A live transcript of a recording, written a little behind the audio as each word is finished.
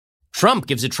Trump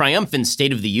gives a triumphant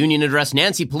State of the Union address,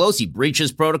 Nancy Pelosi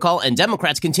breaches protocol, and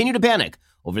Democrats continue to panic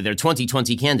over their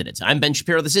 2020 candidates. I'm Ben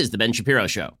Shapiro. This is The Ben Shapiro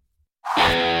Show.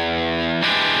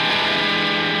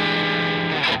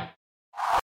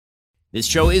 This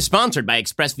show is sponsored by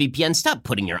ExpressVPN. Stop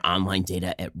putting your online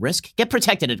data at risk. Get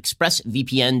protected at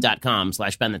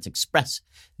expressvpn.com/Ben. That's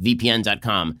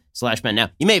expressvpn.com/Ben. Now,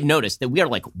 you may have noticed that we are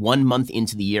like 1 month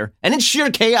into the year, and it's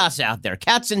sheer chaos out there.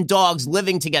 Cats and dogs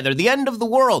living together, the end of the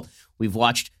world. We've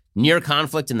watched near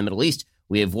conflict in the Middle East.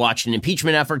 We have watched an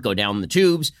impeachment effort go down the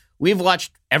tubes. We've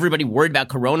watched everybody worried about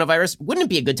coronavirus. Wouldn't it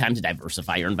be a good time to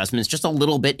diversify your investments just a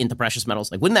little bit into precious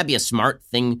metals? Like, wouldn't that be a smart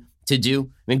thing to do? I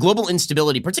mean, global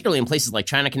instability, particularly in places like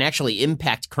China, can actually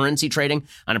impact currency trading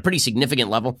on a pretty significant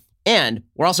level. And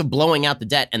we're also blowing out the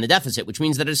debt and the deficit, which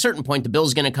means that at a certain point, the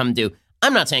bill's going to come due.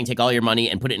 I'm not saying take all your money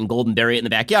and put it in gold and bury it in the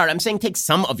backyard. I'm saying take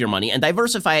some of your money and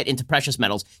diversify it into precious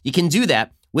metals. You can do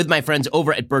that with my friends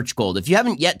over at Birch Gold. If you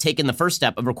haven't yet taken the first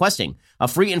step of requesting a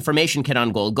free information kit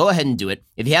on gold, go ahead and do it.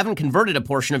 If you haven't converted a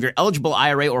portion of your eligible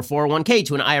IRA or 401k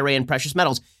to an IRA in precious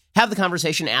metals, have the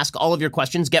conversation, ask all of your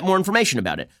questions, get more information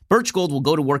about it. Birch Gold will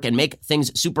go to work and make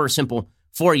things super simple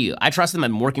for you. I trust them. I've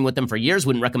been working with them for years.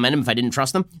 Wouldn't recommend them if I didn't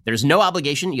trust them. There's no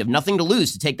obligation. You have nothing to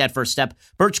lose to take that first step.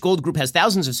 Birch Gold Group has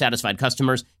thousands of satisfied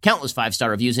customers, countless 5-star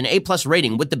reviews, and A+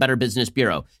 rating with the Better Business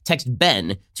Bureau. Text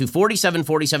BEN to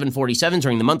 474747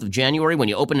 during the month of January. When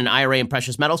you open an IRA in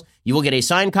precious metals, you will get a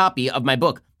signed copy of my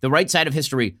book, The Right Side of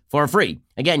History, for free.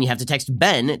 Again, you have to text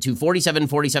BEN to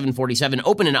 474747,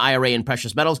 open an IRA in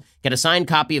precious metals, get a signed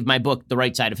copy of my book, The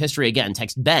Right Side of History. Again,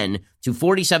 text BEN to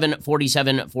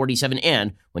 474747, and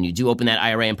when you do open that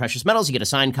IRA in precious metals, you get a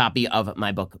signed copy of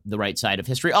my book, The Right Side of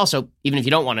History. Also, even if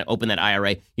you don't want to open that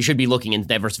IRA, you should be looking into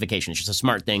diversification. It's just a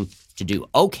smart thing to do.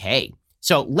 Okay,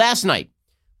 so last night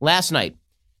was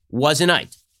a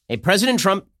night. President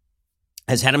Trump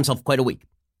has had himself quite a week.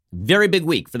 Very big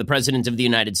week for the president of the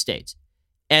United States.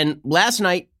 And last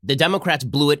night, the Democrats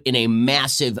blew it in a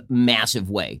massive, massive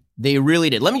way. They really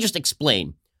did. Let me just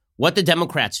explain what the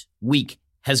Democrats' week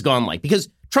has gone like, because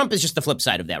Trump is just the flip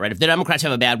side of that, right? If the Democrats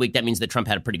have a bad week, that means that Trump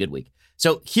had a pretty good week.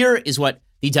 So here is what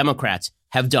the Democrats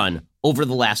have done over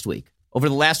the last week. Over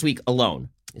the last week alone,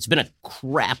 it's been a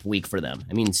crap week for them.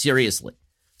 I mean, seriously.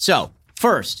 So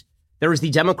first, there was the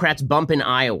Democrats' bump in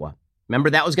Iowa. Remember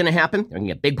that was going to happen? They're going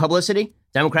to get big publicity.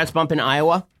 Democrats bump in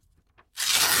Iowa.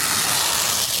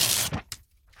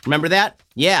 Remember that?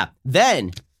 Yeah.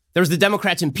 Then there was the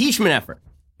Democrats' impeachment effort.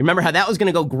 Remember how that was going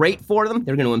to go great for them?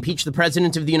 They were going to impeach the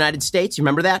president of the United States. You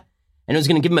remember that? And it was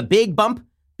going to give him a big bump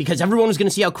because everyone was going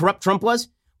to see how corrupt Trump was.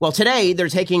 Well, today they're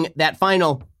taking that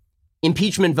final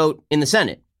impeachment vote in the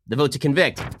Senate, the vote to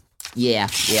convict. Yeah.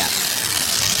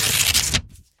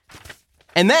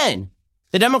 And then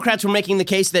the Democrats were making the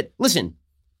case that, listen,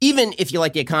 even if you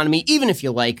like the economy, even if you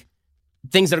like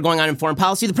things that are going on in foreign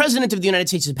policy, the president of the United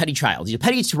States is a petty child. He's a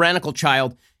petty, tyrannical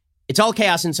child. It's all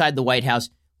chaos inside the White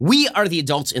House. We are the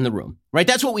adults in the room, right?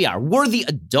 That's what we are. We're the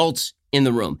adults in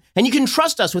the room. And you can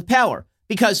trust us with power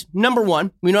because, number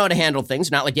one, we know how to handle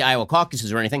things, not like the Iowa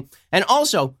caucuses or anything. And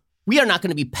also, we are not going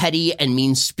to be petty and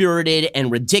mean-spirited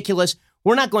and ridiculous.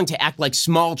 We're not going to act like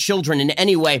small children in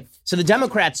any way. So the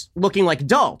Democrats looking like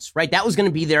adults, right? That was going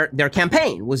to be their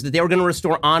campaign, was that they were going to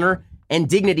restore honor and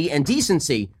dignity and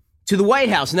decency to the White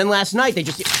House. And then last night, they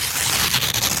just...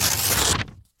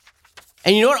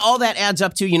 And you know what all that adds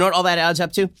up to?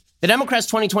 The Democrats'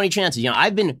 2020 chances.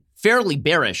 I've been fairly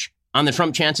bearish on the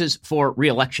Trump chances for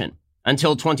re-election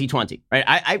until 2020,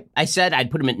 right? I said I'd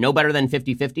put him at no better than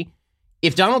 50-50.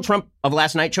 If Donald Trump of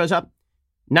last night shows up,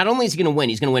 not only is he going to win,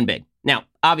 he's going to win big. Now,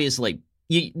 obviously,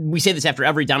 we say this after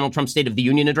every Donald Trump State of the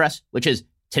Union address, which is,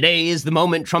 today is the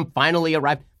moment Trump finally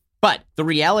arrived. But the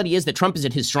reality is that Trump is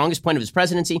at his strongest point of his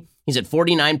presidency. He's at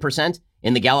 49%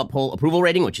 in the Gallup poll approval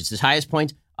rating, which is his highest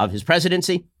point of his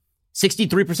presidency.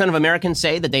 63% of Americans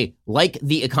say that they like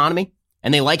the economy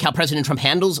and they like how President Trump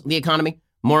handles the economy,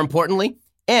 more importantly.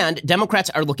 And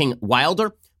Democrats are looking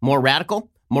wilder, more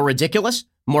radical, more ridiculous,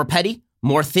 more petty,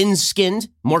 more thin-skinned,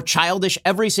 more childish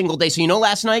every single day. So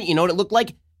last night, you know what it looked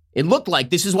like? It looked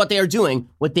like this is what they are doing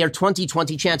with their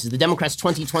 2020 chances, the Democrats'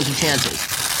 2020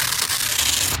 chances.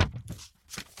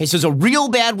 Okay, so it's a real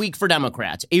bad week for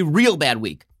Democrats,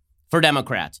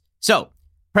 So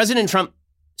President Trump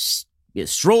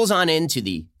strolls on into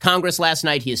the Congress last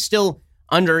night. He is still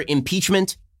under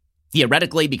impeachment,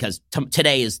 theoretically, because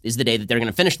today is the day that they're going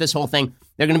to finish this whole thing.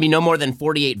 There are going to be no more than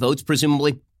 48 votes,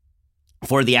 presumably,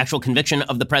 for the actual conviction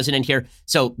of the president here.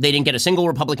 So they didn't get a single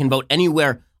Republican vote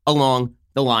anywhere along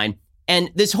the line. And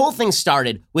this whole thing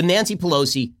started with Nancy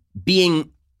Pelosi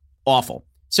being awful.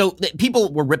 So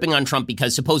people were ripping on Trump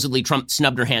because supposedly Trump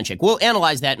snubbed her handshake. We'll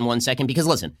analyze that in 1 second because,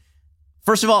 listen,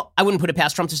 first of all, I wouldn't put it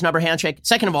past Trump to snub her handshake.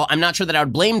 Second of all, I'm not sure that I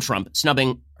would blame Trump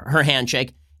snubbing her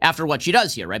handshake after what she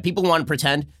does here, right? People want to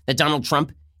pretend that Donald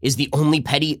Trump is the only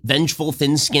petty, vengeful,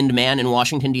 thin-skinned man in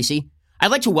Washington, D.C.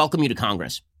 I'd like to welcome you to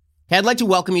Congress. Okay, I'd like to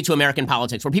welcome you to American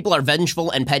politics where people are vengeful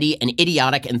and petty and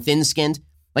idiotic and thin-skinned.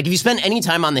 Like if you spend any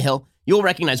time on the Hill, you'll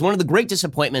recognize one of the great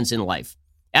disappointments in life.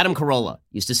 Adam Carolla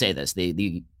used to say this,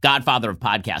 the godfather of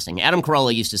podcasting. Adam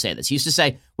Carolla used to say this. He used to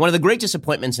say, one of the great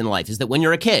disappointments in life is that when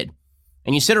you're a kid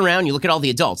and you sit around, you look at all the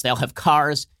adults, they all have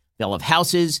cars, they all have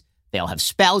houses, they all have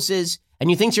spouses,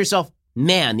 and you think to yourself,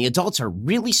 man, the adults are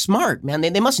really smart, man.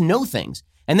 They must know things.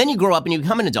 And then you grow up and you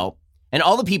become an adult, and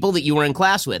all the people that you were in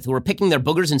class with who were picking their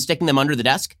boogers and sticking them under the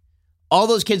desk, all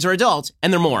those kids are adults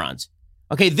and they're morons.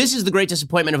 Okay, this is the great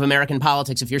disappointment of American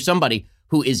politics. If you're somebody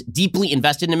who is deeply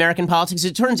invested in American politics,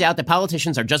 it turns out that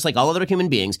politicians are just like all other human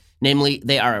beings. Namely,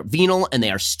 they are venal and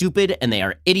they are stupid and they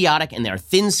are idiotic and they are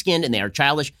thin-skinned and they are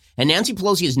childish. And Nancy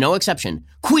Pelosi is no exception.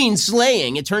 Queen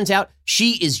slaying. It turns out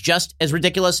she is just as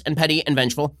ridiculous and petty and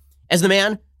vengeful as the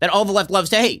man that all the left loves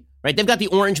to hate, right? They've got the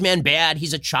orange man bad.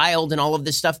 He's a child and all of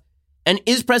this stuff. And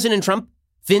is President Trump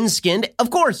thin-skinned? Of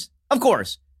course. Of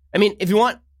course. I mean, if you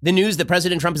want the news that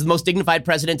President Trump is the most dignified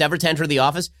president ever to enter the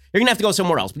office, you're going to have to go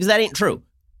somewhere else because that ain't true.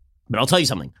 But I'll tell you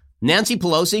something. Nancy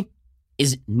Pelosi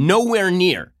is nowhere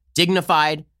near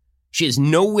dignified. She is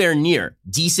nowhere near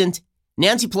decent.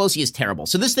 Nancy Pelosi is terrible.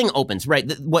 So this thing opens,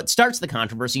 right? What starts the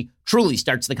controversy, truly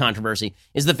starts the controversy,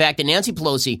 is the fact that Nancy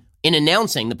Pelosi, in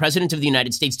announcing the president of the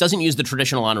United States, doesn't use the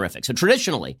traditional honorific. So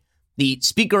traditionally, the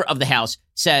Speaker of the House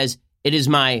says, it is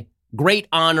my great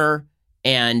honor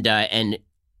and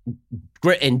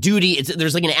duty.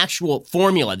 There's like an actual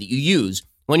formula that you use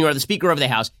when you are the Speaker of the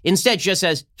House. Instead, she just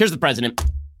says, here's the president.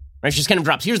 Right? She just kind of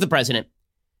drops, here's the president.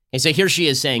 And so here she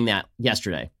is saying that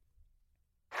yesterday.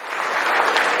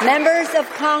 Members of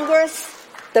Congress,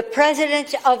 the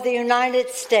President of the United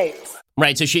States.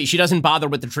 Right, so she doesn't bother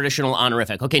with the traditional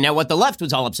honorific. Okay, now what the left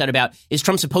was all upset about is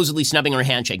Trump supposedly snubbing her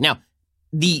handshake. Now,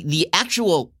 the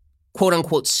actual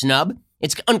quote-unquote snub,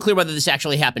 it's unclear whether this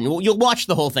actually happened. You'll watch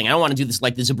the whole thing. I don't want to do this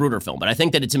like the Zapruder film, but I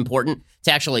think that it's important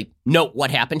to actually note what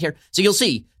happened here. So you'll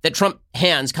see that Trump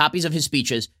hands copies of his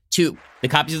speeches to, the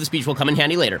copies of the speech will come in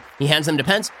handy later. He hands them to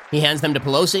Pence, he hands them to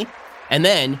Pelosi, and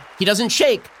then he doesn't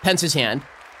shake Pence's hand,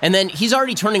 and then he's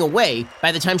already turning away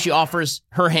by the time she offers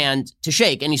her hand to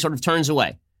shake, and he sort of turns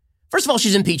away. First of all,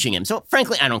 she's impeaching him. So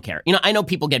frankly, I don't care. You know, I know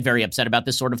people get very upset about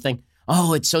this sort of thing.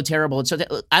 Oh, it's so terrible.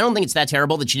 I don't think it's that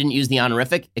terrible that she didn't use the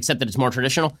honorific, except that it's more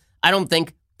traditional. I don't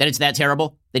think that it's that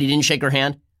terrible that he didn't shake her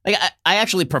hand. Like, I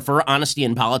actually prefer honesty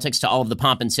in politics to all of the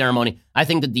pomp and ceremony. I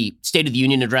think that the State of the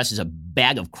Union address is a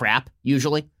bag of crap,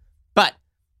 usually. But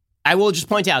I will just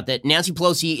point out that Nancy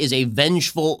Pelosi is a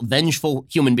vengeful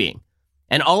human being.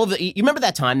 And all of you remember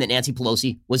that time that Nancy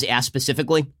Pelosi was asked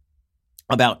specifically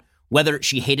about whether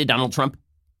she hated Donald Trump?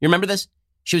 You remember this?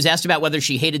 She was asked about whether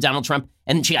she hated Donald Trump,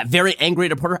 and she got very angry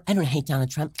at a reporter. I don't hate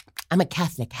Donald Trump. I'm a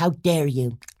Catholic. How dare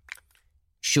you?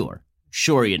 Sure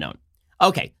you don't.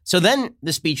 Okay, so then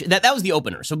the speech, that was the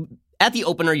opener. So at the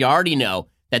opener, you already know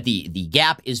that the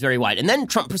gap is very wide. And then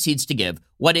Trump proceeds to give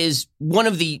what is one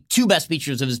of the two best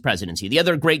speeches of his presidency. The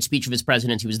other great speech of his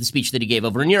presidency was the speech that he gave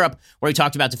over in Europe, where he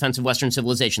talked about defense of Western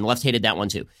civilization. The left hated that one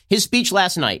too. His speech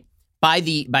last night, by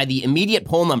the immediate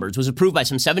poll numbers, was approved by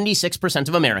some 76%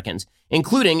 of Americans,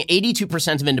 including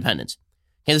 82% of independents.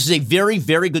 Okay, this is a very,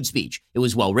 very good speech. It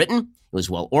was well written. It was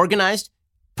well organized.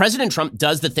 President Trump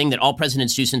does the thing that all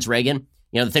presidents do since Reagan.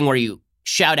 You know, the thing where you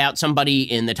shout out somebody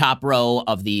in the top row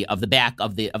of the back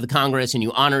of the Congress and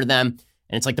you honor them.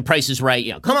 And it's like The Price is Right.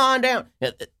 You know, come on down.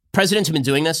 Presidents have been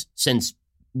doing this since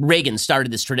Reagan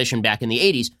started this tradition back in the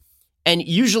 80s. And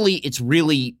usually it's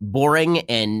really boring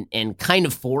and kind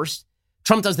of forced.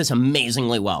 Trump does this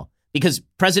amazingly well because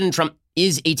President Trump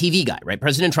is a TV guy, right?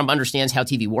 President Trump understands how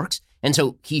TV works. And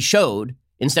so he showed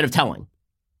instead of telling.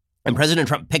 And President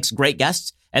Trump picks great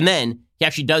guests. And then he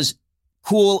actually does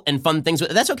cool and fun things.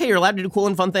 That's okay. You're allowed to do cool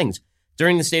and fun things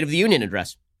during the State of the Union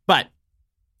address. But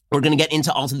we're going to get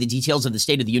into all of the details of the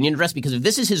State of the Union address because if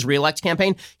this is his reelect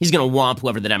campaign, he's going to whomp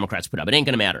whoever the Democrats put up. It ain't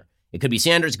going to matter. It could be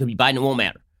Sanders. It could be Biden. It won't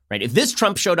matter, right? If this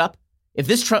Trump showed up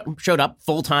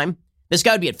full time, this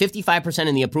guy would be at 55%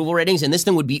 in the approval ratings, and this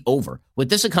thing would be over. With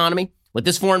this economy, with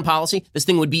this foreign policy, this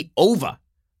thing would be over.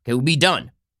 Okay, it would be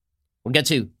done. We'll get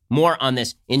to more on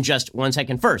this in just 1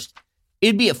 second. First,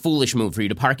 it'd be a foolish move for you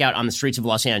to park out on the streets of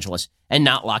Los Angeles and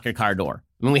not lock your car door.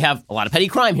 I mean, we have a lot of petty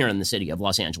crime here in the city of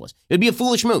Los Angeles. It would be a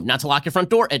foolish move not to lock your front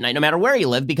door at night, no matter where you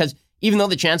live, because even though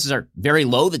the chances are very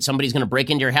low that somebody's going to break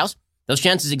into your house, those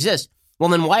chances exist. well,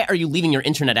 then why are you leaving your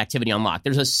internet activity unlocked?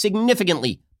 There's a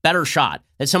significantly better shot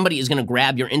that somebody is going to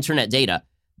grab your internet data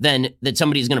than that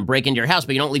somebody is going to break into your house,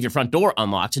 but you don't leave your front door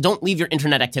unlocked. So don't leave your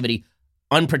internet activity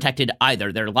unprotected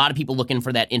either. There are a lot of people looking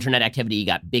for that internet activity. You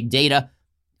got big data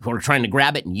who are trying to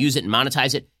grab it and use it and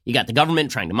monetize it. You got the government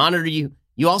trying to monitor you.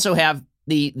 You also have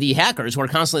the hackers who are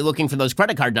constantly looking for those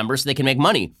credit card numbers so they can make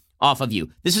money off of you.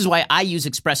 This is why I use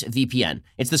ExpressVPN.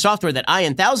 It's the software that I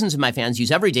and thousands of my fans use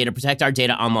every day to protect our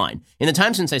data online. In the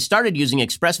time since I started using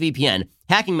ExpressVPN,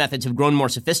 hacking methods have grown more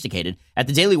sophisticated. At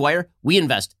the Daily Wire, we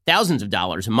invest thousands of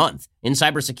dollars a month in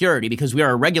cybersecurity because we are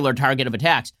a regular target of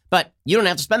attacks. But you don't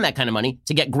have to spend that kind of money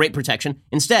to get great protection.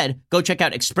 Instead, go check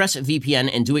out ExpressVPN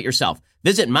and do it yourself.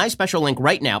 Visit my special link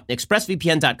right now,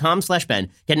 expressvpn.com/Ben.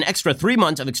 Get an extra 3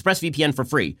 months of ExpressVPN for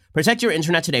free. Protect your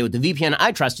internet today with the VPN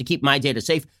I trust to keep my data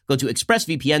safe. Go to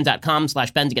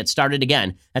expressvpn.com/Ben to get started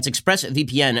again. That's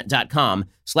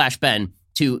expressvpn.com/Ben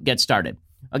to get started.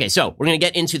 Okay, so we're going to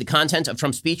get into the content of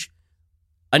Trump's speech.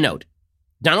 A note.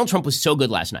 Donald Trump was so good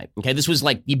last night. Okay, this was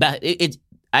like the best.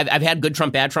 I've had good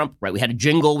Trump, bad Trump, right? We had a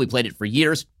jingle. We played it for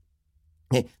years.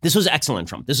 Okay, this was excellent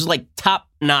Trump. This was like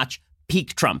top-notch,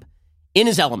 peak Trump in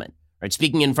his element, right?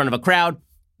 Speaking in front of a crowd.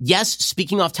 Yes,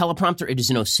 speaking off teleprompter. It is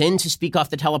no sin to speak off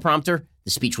the teleprompter.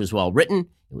 The speech was well written.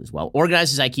 It was well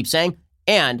organized, as I keep saying.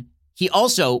 And he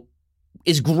also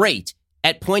is great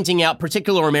at pointing out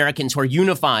particular Americans who are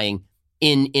unifying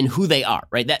in who they are,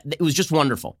 right? It was just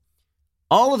wonderful.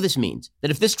 All of this means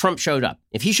that if this Trump showed up,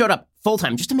 if he showed up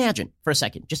full-time, just imagine for a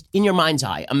second, just in your mind's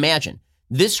eye, imagine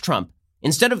this Trump,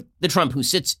 instead of the Trump who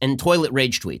sits and toilet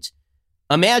rage tweets,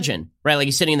 imagine, right, like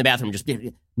he's sitting in the bathroom, just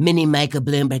mini Michael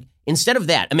Bloomberg. Instead of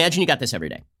that, imagine you got this every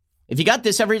day. If you got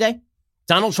this every day,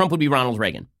 Donald Trump would be Ronald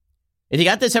Reagan. If you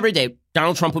got this every day,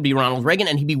 Donald Trump would be Ronald Reagan,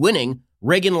 and he'd be winning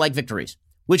Reagan-like victories,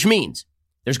 which means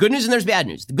there's good news and there's bad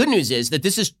news. The good news is that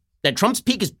that Trump's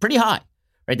peak is pretty high,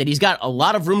 right? That he's got a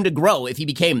lot of room to grow if he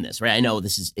became this, right? I know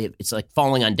it's like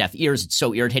falling on deaf ears. It's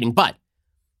so irritating. But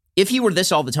if he were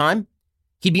this all the time,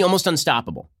 he'd be almost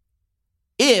unstoppable.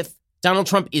 If Donald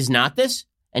Trump is not this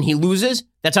and he loses,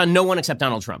 that's on no one except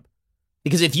Donald Trump.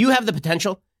 Because if you have the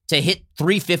potential to hit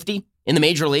 350 in the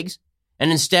major leagues and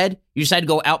instead you decide to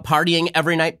go out partying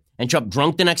every night and show up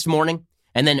drunk the next morning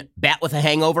and then bat with a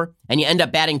hangover and you end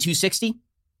up batting 260,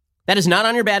 that is not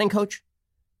on your batting coach.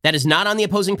 That is not on the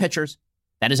opposing pitchers.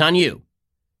 That is on you.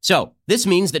 So this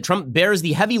means that Trump bears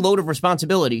the heavy load of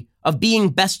responsibility of being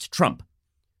best Trump.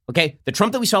 Okay, the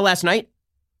Trump that we saw last night,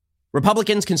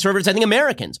 Republicans, conservatives, I think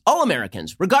Americans, all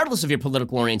Americans, regardless of your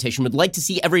political orientation, would like to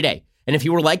see every day. And if he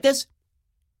were like this,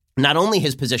 not only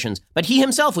his positions, but he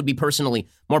himself would be personally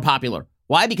more popular.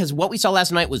 Why? Because what we saw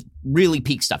last night was really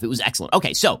peak stuff. It was excellent.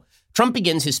 Okay, so Trump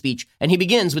begins his speech, and he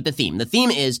begins with the theme. The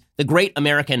theme is the great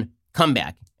American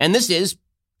comeback. And this is,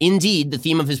 indeed, the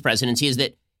theme of his presidency is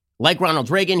that, like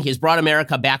Ronald Reagan, he has brought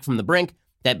America back from the brink,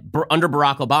 that under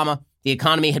Barack Obama, the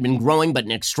economy had been growing, but at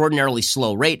an extraordinarily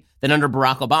slow rate. That under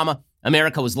Barack Obama,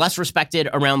 America was less respected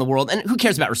around the world. And who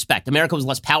cares about respect? America was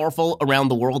less powerful around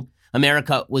the world.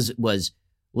 America was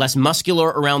less muscular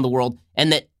around the world.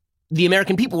 And that the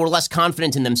American people were less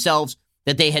confident in themselves,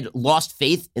 that they had lost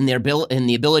faith in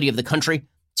the ability of the country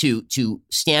to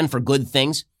stand for good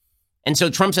things. And so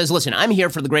Trump says, listen, I'm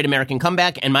here for the great American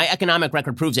comeback, and my economic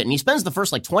record proves it. And he spends the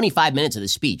first 25 minutes of the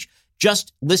speech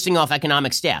just listing off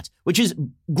economic stats, which is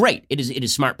great. It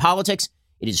is smart politics.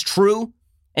 It is true.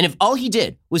 And if all he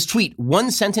did was tweet one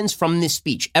sentence from this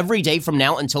speech every day from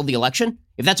now until the election,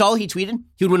 if that's all he tweeted,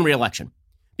 he would win re-election.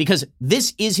 Because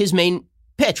this is his main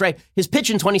pitch, right? His pitch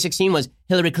in 2016 was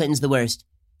Hillary Clinton's the worst.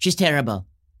 She's terrible.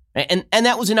 And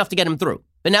that was enough to get him through.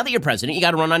 But now that you're president, you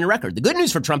got to run on your record. The good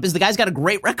news for Trump is the guy's got a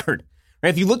great record. Right?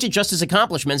 If you looked at just his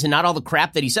accomplishments and not all the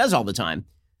crap that he says all the time,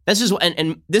 this is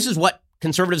what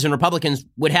conservatives and Republicans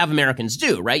would have Americans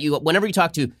do, right? Whenever you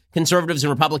talk to conservatives and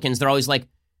Republicans, they're always like,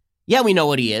 yeah, we know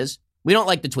what he is. We don't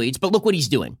like the tweets, but look what he's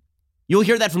doing. You'll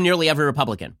hear that from nearly every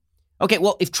Republican. Okay,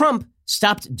 well, if Trump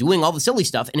stopped doing all the silly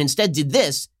stuff and instead did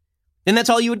this, then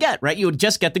that's all you would get, right? You would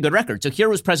just get the good record. So here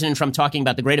was President Trump talking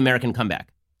about the great American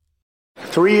comeback.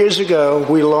 3 years ago,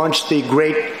 we launched the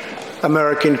great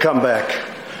American comeback.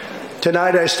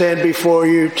 Tonight, I stand before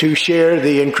you to share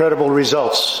the incredible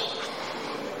results.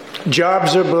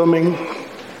 Jobs are booming,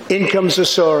 incomes are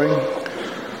soaring,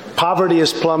 poverty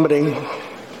is plummeting,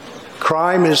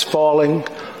 crime is falling,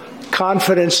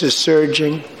 confidence is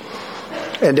surging,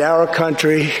 and our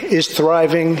country is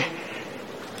thriving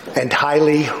and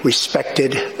highly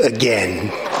respected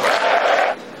again.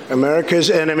 America's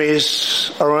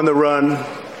enemies are on the run.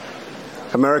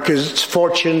 America's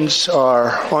fortunes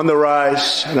are on the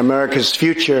rise, and America's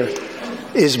future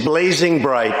is blazing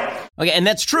bright. Okay, and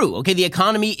that's true. Okay, the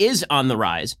economy is on the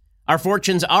rise. Our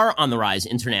fortunes are on the rise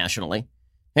internationally.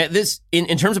 This,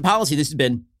 in terms of policy, this has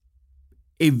been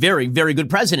a very, very good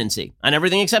presidency on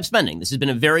everything except spending. This has been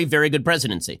a very, very good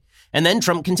presidency. And then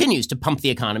Trump continues to pump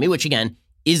the economy, which again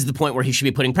is the point where he should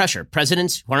be putting pressure.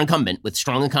 Presidents who are incumbent with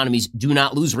strong economies do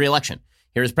not lose re-election.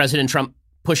 Here is President Trump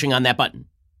pushing on that button.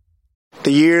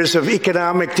 The years of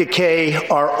economic decay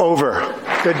are over.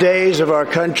 The days of our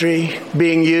country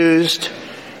being used,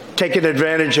 taken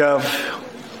advantage of,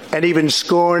 and even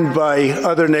scorned by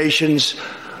other nations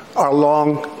are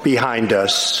long behind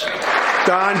us.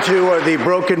 Gone too are the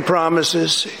broken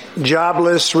promises,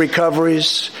 jobless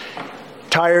recoveries,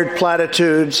 tired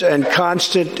platitudes, and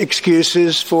constant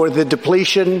excuses for the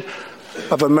depletion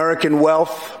of American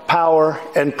wealth, power,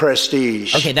 and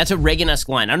prestige. Okay, that's a Reagan-esque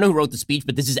line. I don't know who wrote the speech,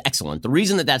 but this is excellent. The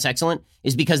reason that that's excellent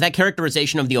is because that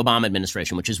characterization of the Obama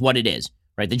administration, which is what it is,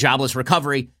 right? The jobless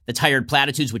recovery, the tired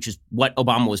platitudes, which is what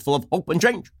Obama was full of, hope and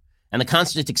change, and the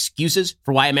constant excuses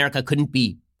for why America couldn't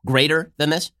be greater than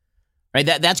this, right?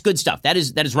 That's good stuff. That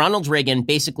is Ronald Reagan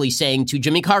basically saying to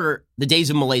Jimmy Carter, the days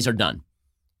of malaise are done.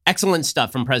 Excellent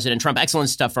stuff from President Trump. Excellent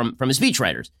stuff from his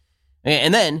speechwriters.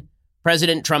 And then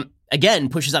President Trump again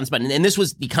pushes on this button. And this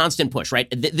was the constant push, right?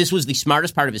 This was the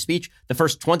smartest part of his speech. The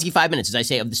first 25 minutes, as I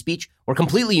say, of the speech were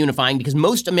completely unifying because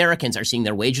most Americans are seeing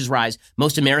their wages rise.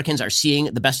 Most Americans are seeing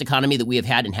the best economy that we have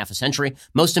had in half a century.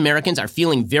 Most Americans are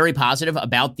feeling very positive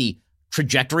about the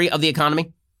trajectory of the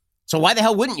economy. So why the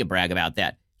hell wouldn't you brag about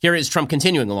that? Here is Trump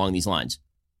continuing along these lines.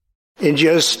 In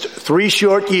just 3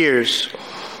 short years,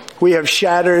 we have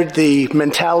shattered the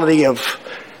mentality of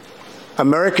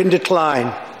American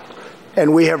decline,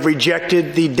 and we have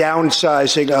rejected the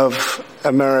downsizing of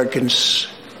Americans'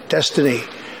 destiny.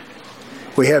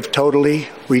 We have totally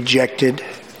rejected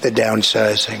the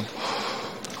downsizing.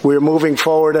 We're moving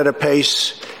forward at a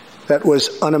pace that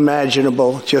was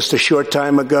unimaginable just a short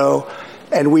time ago,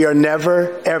 and we are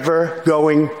never, ever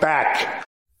going back.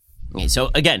 Okay,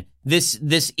 so again, this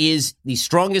is the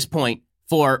strongest point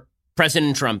for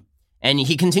President Trump, and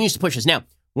he continues to push us. Now,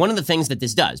 one of the things that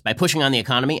this does, by pushing on the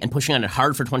economy and pushing on it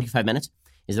hard for 25 minutes,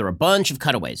 is there are a bunch of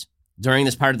cutaways during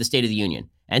this part of the State of the Union,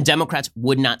 and Democrats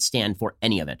would not stand for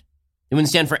any of it. They wouldn't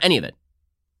stand for any of it.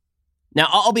 Now,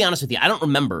 I'll be honest with you. I don't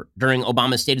remember during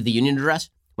Obama's State of the Union address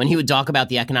when he would talk about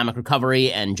the economic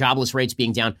recovery and jobless rates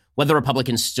being down, whether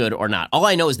Republicans stood or not. All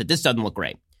I know is that this doesn't look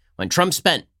great. When Trump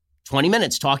spent 20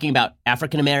 minutes talking about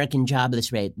African-American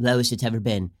jobless rate, lowest it's ever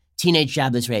been. Teenage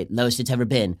jobless rate, lowest it's ever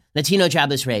been. Latino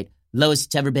jobless rate, lowest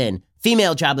it's ever been.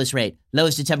 Female jobless rate,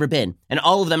 lowest it's ever been. And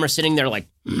all of them are sitting there like,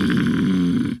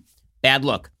 bad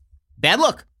look. Bad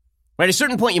look. Right? At a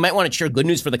certain point, you might want to share good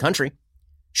news for the country.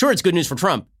 Sure, it's good news for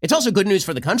Trump. It's also good news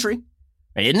for the country,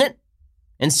 right? Isn't it?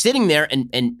 And sitting there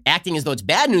and acting as though it's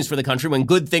bad news for the country when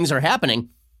good things are happening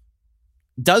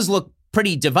does look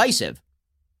pretty divisive.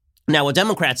 Now, what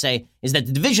Democrats say is that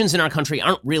the divisions in our country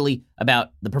aren't really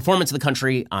about the performance of the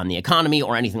country on the economy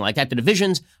or anything like that. The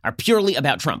divisions are purely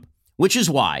about Trump, which is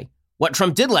why what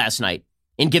Trump did last night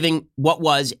in giving what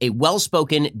was a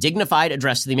well-spoken, dignified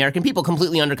address to the American people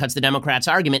completely undercuts the Democrats'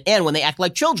 argument. And when they act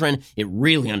like children, it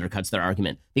really undercuts their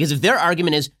argument. Because if their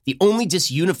argument is the only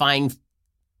disunifying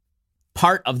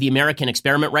part of the American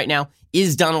experiment right now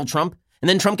is Donald Trump, and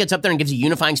then Trump gets up there and gives a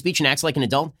unifying speech and acts like an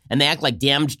adult, and they act like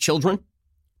damned children,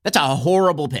 that's a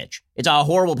horrible pitch. It's a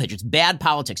horrible pitch. It's bad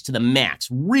politics to the max,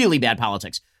 really bad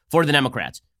politics for the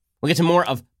Democrats. We'll get to more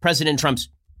of President Trump's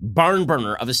barn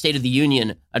burner of a State of the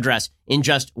Union address in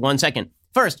just 1 second.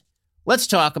 First, let's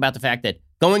talk about the fact that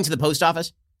going to the post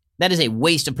office, that is a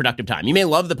waste of productive time. You may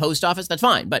love the post office, that's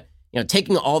fine, but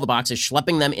taking all the boxes,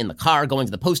 schlepping them in the car, going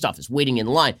to the post office, waiting in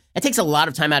line, it takes a lot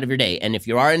of time out of your day. And if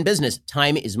you are in business,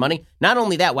 time is money. Not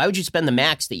only that, why would you spend the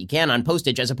max that you can on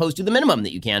postage as opposed to the minimum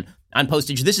that you can on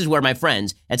postage? This is where my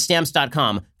friends at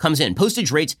Stamps.com comes in.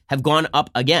 Postage rates have gone up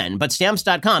again, but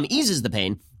Stamps.com eases the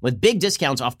pain with big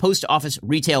discounts off post office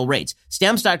retail rates.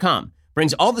 Stamps.com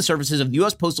brings all the services of the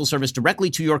U.S. Postal Service directly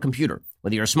to your computer.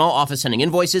 Whether you're a small office sending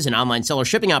invoices, an online seller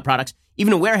shipping out products,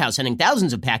 even a warehouse sending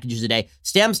thousands of packages a day,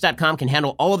 Stamps.com can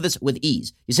handle all of this with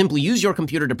ease. You simply use your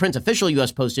computer to print official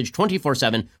U.S. postage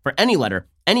 24/7 for any letter,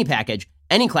 any package,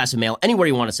 any class of mail, anywhere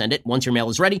you want to send it. Once your mail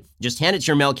is ready, just hand it to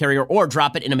your mail carrier or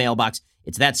drop it in a mailbox.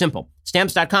 It's that simple.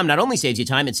 Stamps.com not only saves you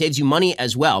time, it saves you money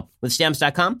as well. With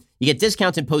Stamps.com, you get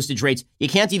discounted postage rates you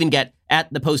can't even get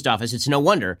at the post office. It's no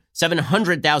wonder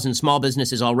 700,000 small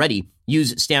businesses already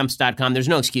use Stamps.com. There's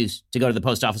no excuse to go to the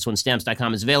post office when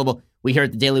Stamps.com is available. We here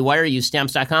at the Daily Wire use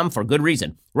Stamps.com for good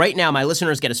reason. Right now, my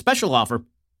listeners get a special offer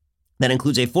That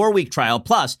includes a 4-week trial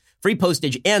plus free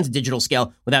postage and digital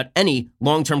scale without any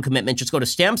long-term commitment. Just go to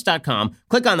Stamps.com,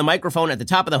 click on the microphone at the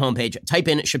top of the homepage, type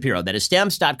in Shapiro. That is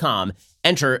Stamps.com,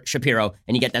 enter Shapiro,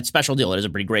 and you get that special deal. It is a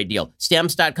pretty great deal.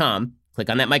 Stamps.com, click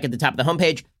on that mic at the top of the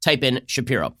homepage, type in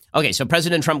Shapiro. Okay, so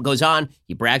President Trump goes on.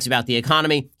 He brags about the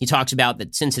economy. He talks about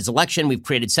that since his election, we've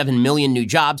created 7 million new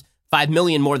jobs, 5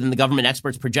 million more than the government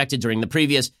experts projected during the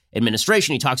previous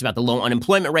administration. He talks about the low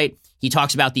unemployment rate. He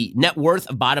talks about the net worth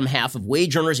of bottom half of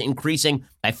wage earners increasing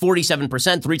by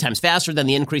 47%, 3 times faster than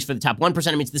the increase for the top 1%.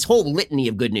 I mean, it's this whole litany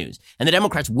of good news. And the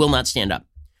Democrats will not stand up.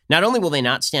 Not only will they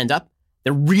not stand up,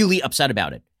 they're really upset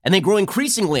about it. And they grow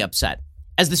increasingly upset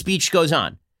as the speech goes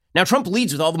on. Now, Trump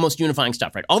leads with all the most unifying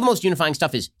stuff, right? All the most unifying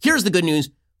stuff is, here's the good news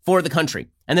for the country.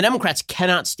 And the Democrats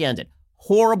cannot stand it.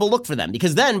 Horrible look for them,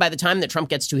 because then by the time that Trump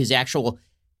gets to his actual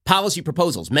policy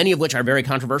proposals, many of which are very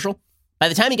controversial, by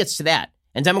the time he gets to that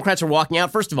and Democrats are walking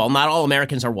out, first of all, not all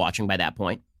Americans are watching by that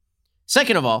point.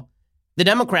 Second of all, the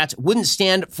Democrats wouldn't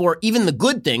stand for even the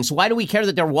good things. So why do we care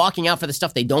that they're walking out for the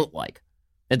stuff they don't like,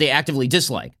 that they actively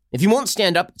dislike? If you won't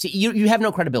stand up, see, you have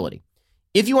no credibility.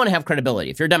 If you want to have credibility,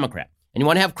 if you're a Democrat and you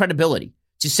want to have credibility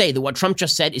to say that what Trump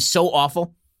just said is so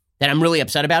awful that I'm really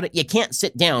upset about it, you can't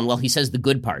sit down while he says the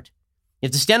good part. You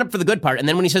have to stand up for the good part, and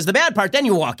then when he says the bad part, then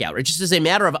you walk out. It just is a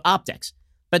matter of optics.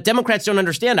 But Democrats don't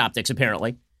understand optics,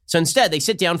 apparently. So instead, they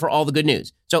sit down for all the good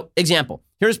news. So, example,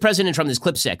 here's President Trump, this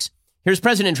clip 6. Here's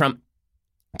President Trump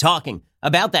talking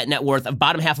about that net worth of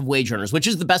bottom half of wage earners, which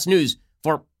is the best news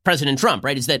for President Trump,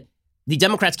 right? Is that the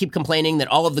Democrats keep complaining that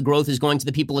all of the growth is going to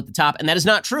the people at the top, and that is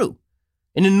not true.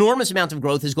 An enormous amount of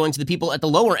growth is going to the people at the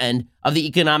lower end of the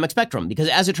economic spectrum, because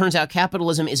as it turns out,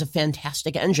 capitalism is a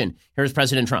fantastic engine. Here's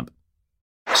President Trump.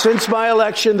 Since my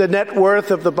election, the net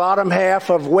worth of the bottom half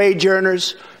of wage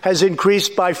earners has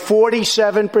increased by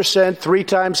 47%, 3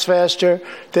 times faster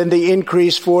than the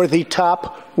increase for the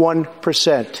top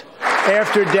 1%.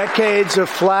 After decades of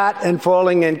flat and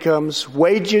falling incomes,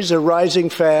 wages are rising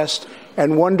fast,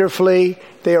 and wonderfully,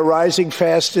 they are rising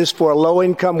fastest for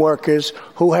low-income workers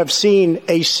who have seen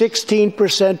a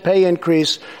 16% pay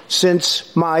increase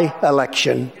since my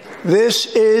election. This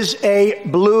is a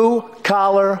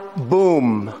blue-collar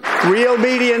boom. Real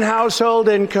median household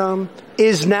income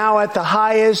is now at the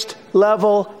highest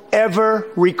level ever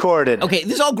recorded. Okay,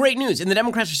 this is all great news, and the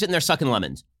Democrats are sitting there sucking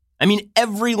lemons. I mean,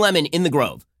 every lemon in the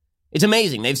Grove. It's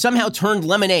amazing. They've somehow turned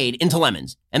lemonade into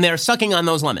lemons, and they are sucking on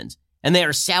those lemons. And they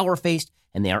are sour-faced,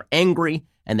 and they are angry,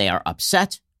 and they are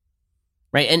upset,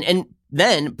 right? And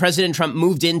then President Trump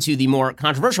moved into the more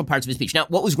controversial parts of his speech. Now,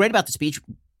 what was great about the speech?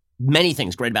 Many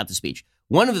things great about the speech.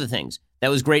 One of the things that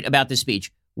was great about the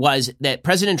speech was that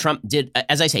President Trump did,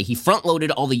 as I say, he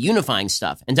front-loaded all the unifying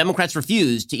stuff, and Democrats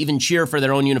refused to even cheer for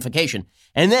their own unification.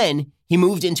 And then he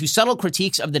moved into subtle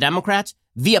critiques of the Democrats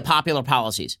via popular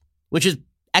policies, which is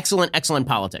excellent, excellent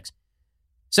politics.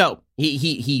 So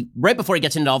he right before he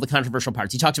gets into all the controversial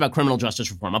parts, he talks about criminal justice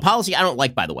reform, a policy I don't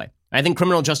like, by the way. I think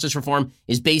criminal justice reform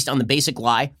is based on the basic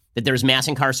lie that there's mass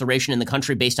incarceration in the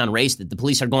country based on race, that the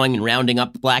police are going and rounding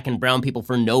up black and brown people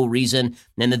for no reason,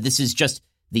 and that this is just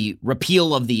the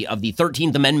repeal of the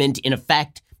 13th Amendment in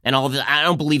effect and all of that. I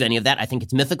don't believe any of that. I think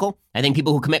it's mythical. I think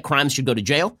people who commit crimes should go to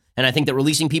jail. And I think that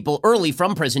releasing people early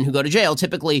from prison who go to jail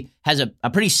typically has a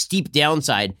pretty steep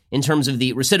downside in terms of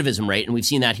the recidivism rate. And we've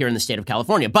seen that here in the state of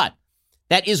California. But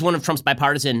that is one of Trump's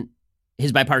bipartisan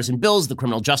bills, the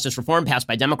criminal justice reform passed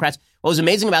by Democrats. What was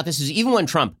amazing about this is even when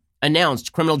Trump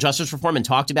announced criminal justice reform and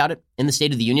talked about it in the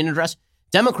State of the Union address,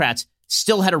 Democrats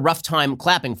still had a rough time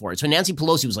clapping for it. So Nancy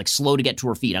Pelosi was like slow to get to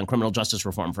her feet on criminal justice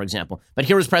reform, for example. But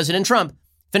here was President Trump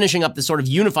finishing up the sort of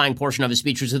unifying portion of his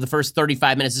speech, which is the first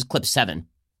 35 minutes, is clip 7.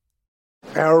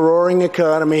 Our roaring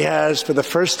economy has, for the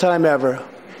first time ever,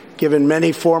 given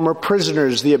many former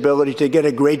prisoners the ability to get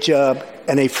a great job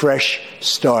and a fresh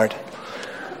start.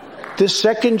 This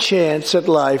second chance at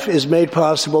life is made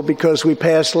possible because we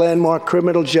passed landmark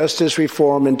criminal justice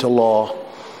reform into law.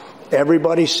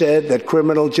 Everybody said that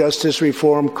criminal justice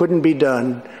reform couldn't be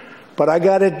done, but I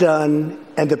got it done,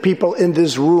 and the people in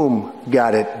this room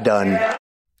got it done.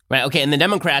 Right, okay, and the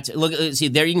Democrats, look, see,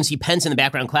 there you can see Pence in the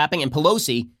background clapping, and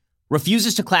Pelosi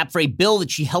refuses to clap for a bill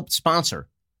that she helped sponsor.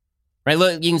 Right,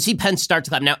 look, you can see Pence start to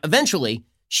clap. Now, eventually,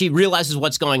 she realizes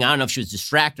what's going on. I don't know if she was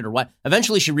distracted or what.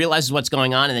 Eventually, she realizes what's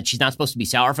going on and that she's not supposed to be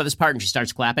sour for this part, and she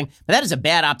starts clapping. But that is a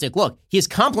bad optic look. He is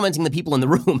complimenting the people in the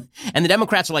room, and the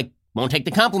Democrats are like, won't take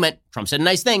the compliment. Trump said a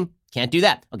nice thing. Can't do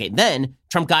that. Okay, then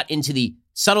Trump got into the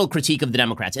subtle critique of the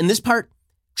Democrats. And this part,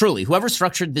 truly, whoever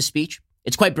structured this speech,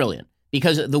 it's quite brilliant.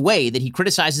 Because the way that he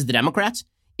criticizes the Democrats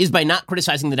is by not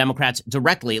criticizing the Democrats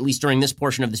directly, at least during this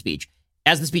portion of the speech.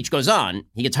 as the speech goes on,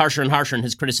 he gets harsher and harsher in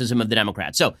his criticism of the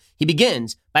Democrats. So he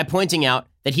begins by pointing out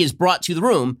that he has brought to the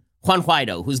room Juan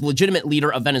Guaido, who's the legitimate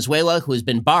leader of Venezuela, who has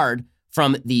been barred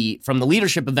from the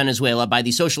leadership of Venezuela by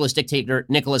the socialist dictator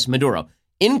Nicolas Maduro.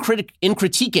 In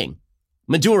critiquing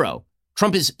Maduro,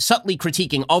 Trump is subtly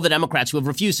critiquing all the Democrats who have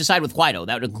refused to side with Guaido.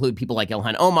 That would include people like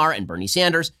Ilhan Omar and Bernie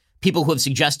Sanders, people who have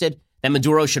suggested that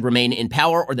Maduro should remain in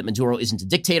power or that Maduro isn't a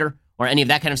dictator or any of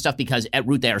that kind of stuff because at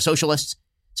root they are socialists.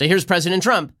 So here's President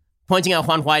Trump pointing out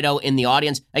Juan Guaido in the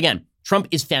audience. Again, Trump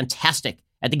is fantastic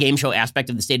at the game show aspect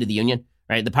of the State of the Union,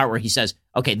 right? The part where he says,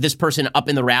 okay, this person up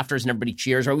in the rafters and everybody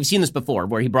cheers. Or we've seen this before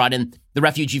where he brought in the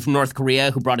refugee from North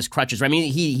Korea who brought his crutches. I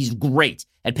mean, he's great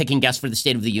at picking guests for the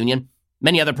State of the Union.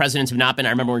 Many other presidents have not been.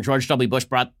 I remember when George W. Bush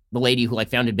brought the lady who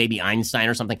founded Baby Einstein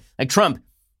or something. Trump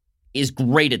is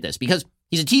great at this because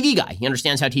he's a TV guy. He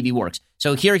understands how TV works.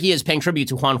 So here he is paying tribute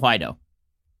to Juan Guaido.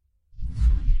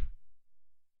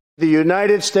 The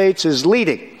United States is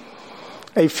leading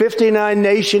a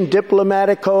 59-nation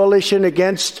diplomatic coalition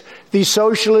against the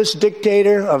socialist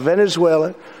dictator of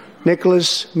Venezuela,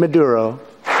 Nicolas Maduro.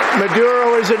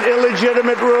 Maduro is an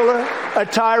illegitimate ruler, a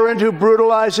tyrant who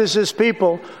brutalizes his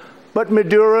people, but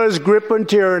Maduro's grip on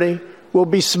tyranny will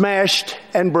be smashed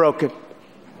and broken.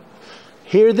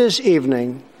 Here this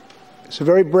evening is a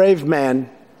very brave man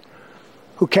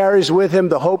who carries with him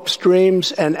the hopes,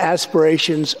 dreams, and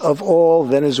aspirations of all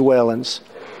Venezuelans.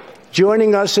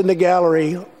 Joining us in the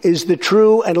gallery is the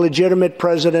true and legitimate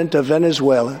president of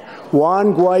Venezuela,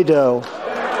 Juan Guaido.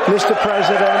 Mr.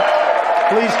 President,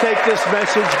 please take this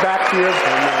message back to your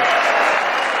homeland.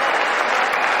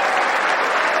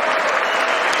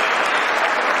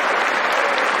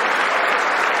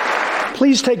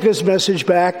 Please take this message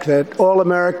back that all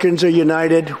Americans are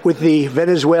united with the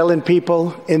Venezuelan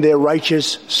people in their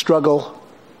righteous struggle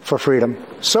for freedom.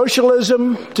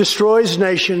 Socialism destroys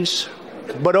nations,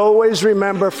 but always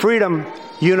remember freedom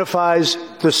unifies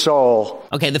the soul.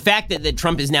 Okay, the fact that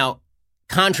Trump is now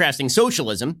contrasting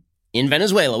socialism in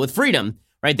Venezuela with freedom,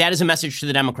 right, that is a message to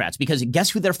the Democrats because guess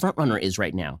who their frontrunner is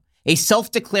right now? A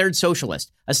self-declared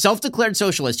socialist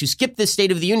who skipped this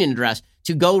State of the Union address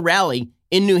to go rally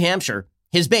in New Hampshire,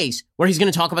 his base, where he's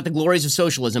going to talk about the glories of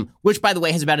socialism, which, by the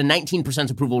way, has about a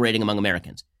 19% approval rating among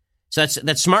Americans. So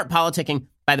that's smart politicking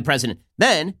by the president.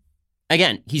 Then,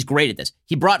 again, he's great at this.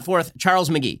 He brought forth Charles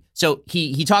McGee. So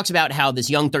he talks about how this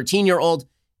young 13-year-old,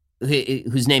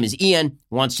 whose name is Ian,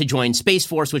 wants to join Space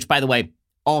Force, which, by the way,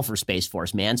 all for Space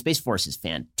Force, man. Space Force is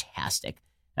fantastic.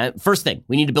 First thing,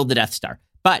 we need to build the Death Star.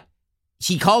 But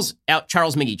he calls out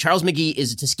Charles McGee. Charles McGee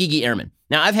is a Tuskegee Airman.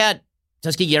 Now, I've had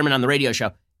Tuskegee Airmen on the radio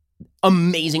show.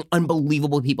 Amazing,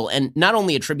 unbelievable people. And not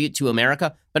only a tribute to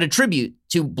America, but a tribute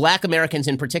to Black Americans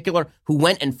in particular who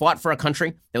went and fought for a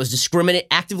country that was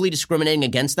actively discriminating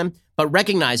against them, but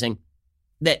recognizing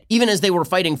that even as they were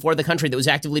fighting for the country that was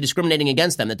actively discriminating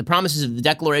against them, that the promises of the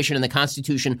Declaration and the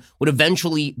Constitution would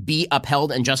eventually be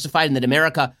upheld and justified, and that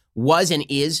America was and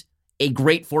is a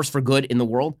great force for good in the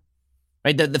world.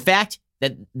 Right? The fact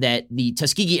that the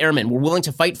Tuskegee Airmen were willing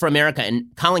to fight for America and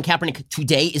Colin Kaepernick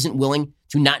today isn't willing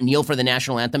to not kneel for the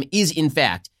national anthem is, in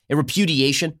fact, a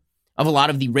repudiation of a lot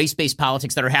of the race-based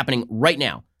politics that are happening right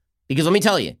now. Because let me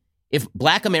tell you, if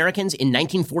Black Americans in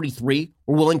 1943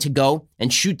 were willing to go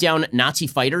and shoot down Nazi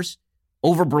fighters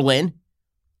over Berlin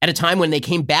at a time when they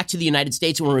came back to the United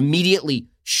States and were immediately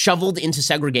shoveled into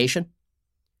segregation,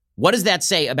 what does that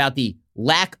say about the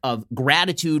lack of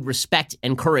gratitude, respect,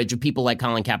 and courage of people like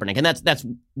Colin Kaepernick? And that's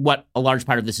what a large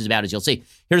part of this is about, as you'll see.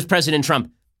 Here's President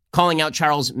Trump calling out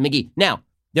Charles McGee. Now,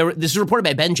 this is reported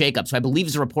by Ben Jacobs, who I believe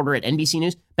is a reporter at NBC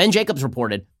News. Ben Jacobs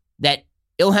reported that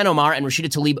Ilhan Omar and Rashida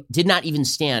Tlaib did not even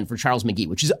stand for Charles McGee,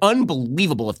 which is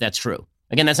unbelievable if that's true.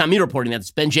 Again, that's not me reporting that.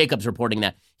 It's Ben Jacobs reporting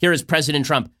that. Here is President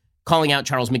Trump calling out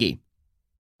Charles McGee.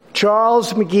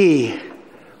 Charles McGee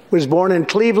was born in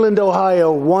Cleveland,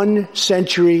 Ohio, 1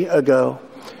 century ago.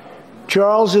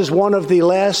 Charles is one of the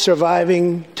last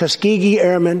surviving Tuskegee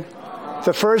Airmen,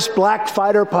 the first Black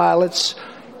fighter pilots,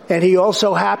 and he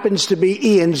also happens to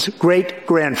be Ian's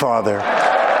great-grandfather.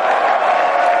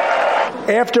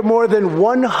 After more than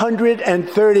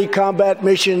 130 combat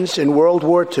missions in World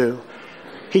War II,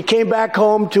 he came back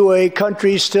home to a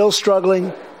country still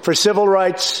struggling for civil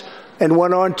rights and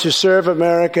went on to serve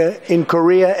America in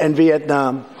Korea and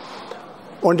Vietnam.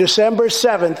 On December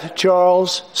 7th,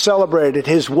 Charles celebrated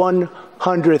his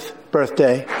 100th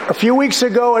birthday. A few weeks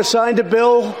ago, I signed a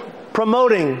bill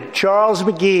promoting Charles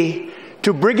McGee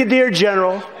to Brigadier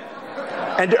General,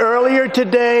 and earlier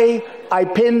today, I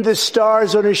pinned the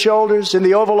stars on his shoulders in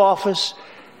the Oval Office.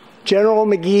 General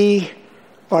McGee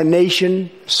Our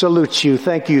nation salutes you.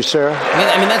 Thank you, sir.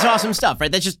 I mean, that's awesome stuff,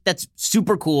 right? That's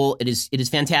super cool. It is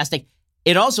fantastic.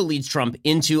 It also leads Trump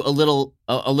into a little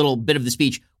bit of the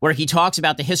speech where he talks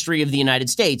about the history of the United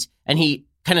States, and he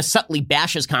kind of subtly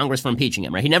bashes Congress for impeaching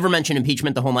him, right? He never mentioned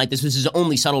impeachment the whole night. This was his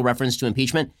only subtle reference to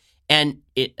impeachment. And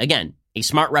it, again, a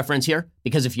smart reference here,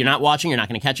 because if you're not watching, you're not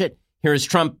going to catch it. Here is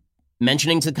Trump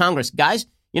mentioning to Congress, guys,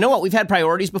 you know what? We've had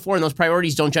priorities before, and those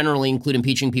priorities don't generally include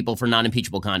impeaching people for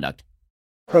non-impeachable conduct.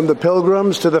 From the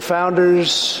Pilgrims to the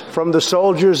founders, from the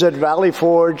soldiers at Valley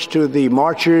Forge to the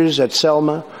marchers at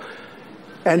Selma,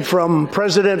 and from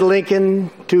President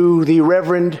Lincoln to the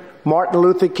Reverend Martin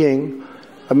Luther King,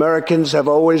 Americans have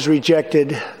always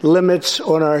rejected limits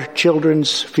on our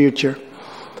children's future.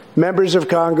 Members of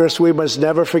Congress, we must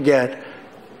never forget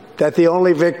that the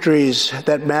only victories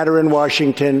that matter in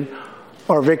Washington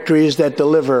are victories that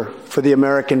deliver for the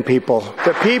American people.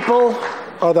 The people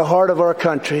are the heart of our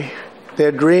country.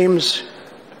 Their dreams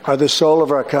are the soul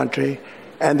of our country,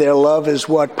 and their love is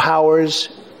what powers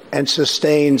and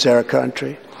sustains our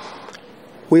country.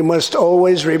 We must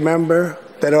always remember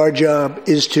that our job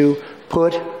is to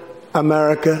put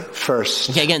America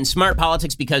first. Okay, again, smart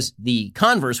politics, because the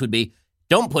converse would be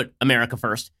don't put America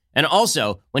first. And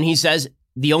also, when he says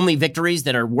the only victories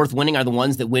that are worth winning are the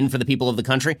ones that win for the people of the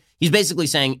country, he's basically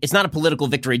saying it's not a political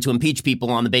victory to impeach people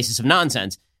on the basis of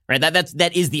nonsense, right?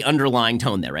 That is the underlying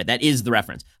tone there, right? That is the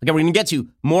reference. Okay, we're going to get to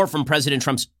more from President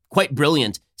Trump's quite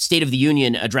brilliant State of the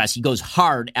Union address. He goes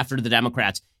hard after the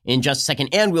Democrats in just a second.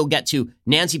 And we'll get to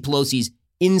Nancy Pelosi's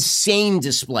insane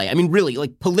display. I mean, really,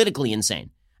 like politically insane.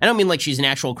 I don't mean like she's an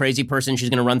actual crazy person. She's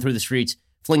going to run through the streets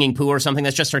flinging poo or something.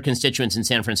 That's just her constituents in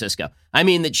San Francisco. I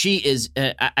mean that she is,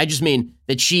 I just mean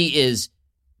that she is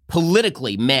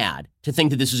politically mad to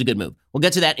think that this is a good move. We'll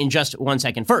get to that in just 1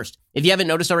 second. First, if you haven't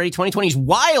noticed already, 2020 is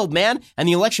wild, man, and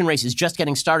the election race is just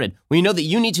getting started. When you know that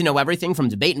you need to know everything from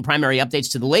debate and primary updates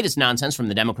to the latest nonsense from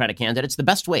the Democratic candidates, the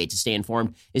best way to stay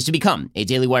informed is to become a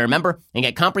Daily Wire member and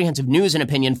get comprehensive news and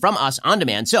opinion from us on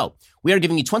demand. So we are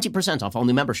giving you 20% off all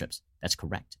new memberships. That's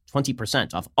correct.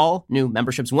 20% off all new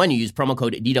memberships when you use promo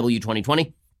code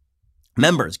DW2020.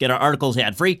 Members get our articles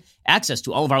ad-free, access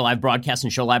to all of our live broadcasts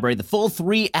and show library, the full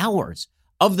 3 hours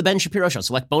of The Ben Shapiro Show,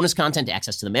 select bonus content,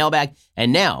 access to the mailbag,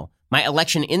 and now my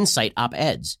election insight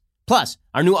op-eds. Plus,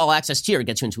 our new all-access tier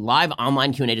gets you into live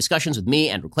online Q&A discussions with me,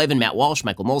 Andrew Klavan, Matt Walsh,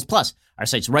 Michael Moles, plus our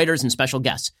site's writers and special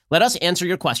guests. Let us answer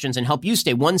your questions and help you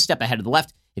stay one step ahead of the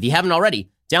left. If you haven't already,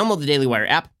 download the Daily Wire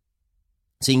app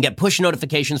so you can get push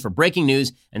notifications for breaking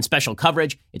news and special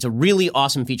coverage. It's a really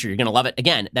awesome feature. You're going to love it.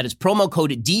 Again, that is promo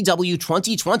code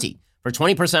DW2020 for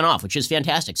 20% off, which is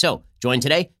fantastic. So join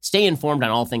today. Stay informed on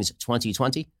all things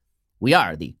 2020. We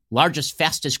are the largest,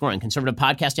 fastest growing conservative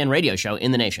podcast and radio show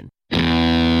in the nation.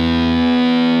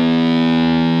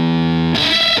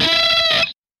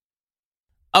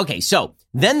 Okay, so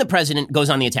then the president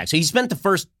goes on the attack. So he spent the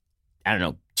first,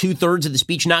 2/3 of the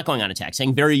speech not going on attack,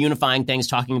 saying very unifying things,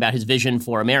 talking about his vision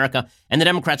for America, and the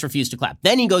Democrats refused to clap.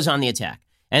 Then he goes on the attack.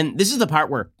 And this is the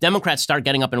part where Democrats start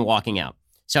getting up and walking out.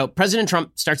 So President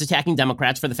Trump starts attacking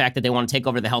Democrats for the fact that they want to take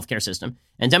over the healthcare system.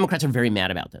 And Democrats are very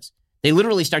mad about this. They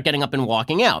literally start getting up and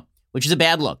walking out, which is a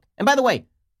bad look. And by the way,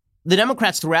 the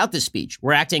Democrats throughout this speech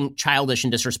were acting childish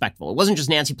and disrespectful. It wasn't just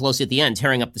Nancy Pelosi at the end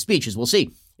tearing up the speech, as we'll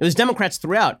see. It was Democrats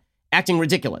throughout acting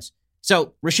ridiculous.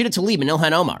 So Rashida Tlaib and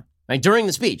Ilhan Omar, right, during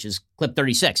the speech, is clip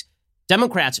 36,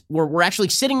 Democrats were actually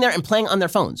sitting there and playing on their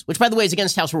phones, which, by the way, is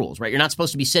against House rules, right? You're not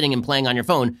supposed to be sitting and playing on your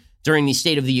phone during the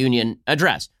State of the Union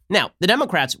address. Now, the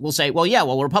Democrats will say,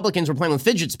 well, Republicans were playing with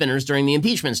fidget spinners during the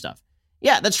impeachment stuff.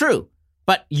 Yeah, that's true.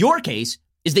 But your case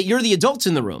is that you're the adults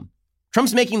in the room.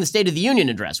 Trump's making the State of the Union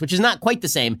address, which is not quite the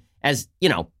same as,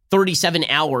 37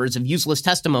 hours of useless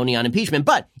testimony on impeachment.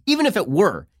 But even if it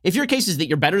were, if your case is that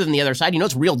you're better than the other side,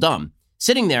 it's real dumb.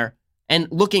 Sitting there and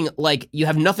looking like you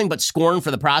have nothing but scorn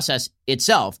for the process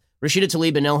itself. Rashida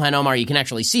Tlaib and Ilhan Omar, you can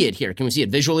actually see it here. Can we see it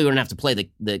visually? We don't have to play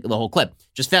the whole clip.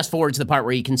 Just fast forward to the part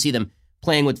where you can see them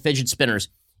playing with fidget spinners.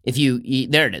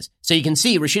 There it is. So you can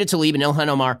see Rashida Tlaib and Ilhan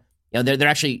Omar, they're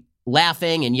actually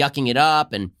laughing and yucking it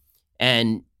up,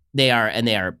 and they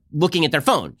are looking at their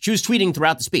phone. She was tweeting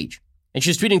throughout the speech. And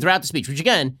she's tweeting throughout the speech, which,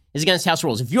 again, is against House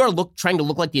rules. If you are trying to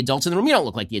look like the adults in the room, you don't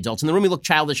look like the adults in the room. You look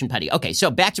childish and petty. Okay, so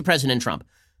back to President Trump.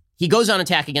 He goes on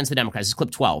attack against the Democrats. It's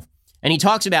clip 12. And he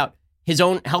talks about his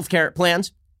own healthcare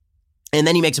plans. And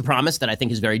then he makes a promise that I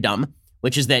think is very dumb,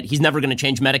 which is that he's never going to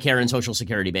change Medicare and Social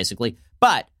Security, basically.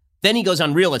 But then he goes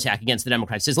on real attack against the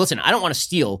Democrats. Says, listen, I don't want to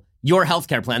steal your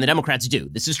healthcare plan. The Democrats do.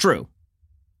 This is true.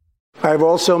 I've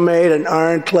also made an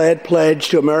ironclad pledge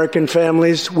to American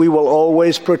families. We will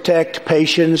always protect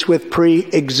patients with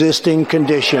pre-existing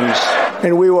conditions.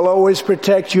 And we will always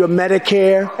protect your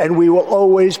Medicare, and we will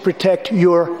always protect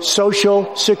your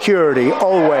Social Security,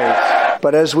 always.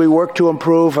 But as we work to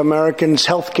improve Americans'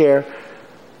 health care,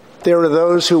 there are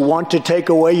those who want to take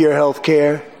away your health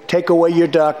care, take away your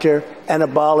doctor, and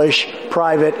abolish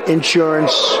private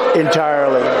insurance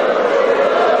entirely.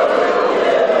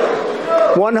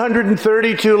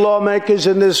 132 lawmakers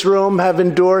in this room have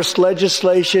endorsed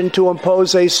legislation to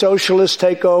impose a socialist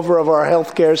takeover of our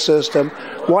health care system,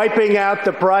 wiping out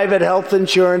the private health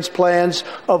insurance plans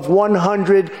of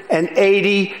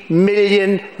 180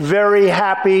 million very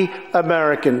happy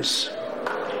Americans.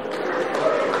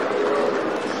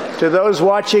 To those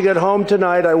watching at home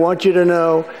tonight, I want you to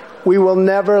know we will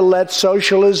never let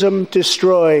socialism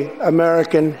destroy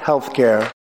American health care.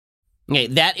 Okay,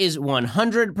 that is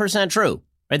 100% true.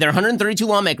 Right? There are 132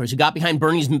 lawmakers who got behind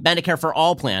Bernie's Medicare for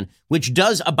All plan, which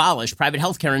does abolish private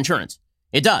health care insurance.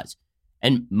 It does.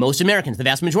 And most Americans, the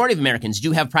vast majority of Americans,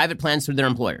 do have private plans through their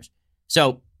employers.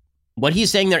 So what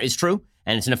he's saying there is true,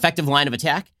 and it's an effective line of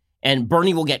attack, and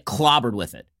Bernie will get clobbered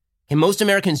with it. And most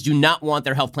Americans do not want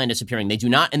their health plan disappearing. They do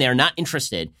not, and they are not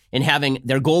interested in having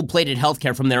their gold-plated health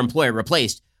care from their employer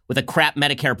replaced with a crap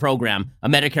Medicare program, a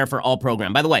Medicare for All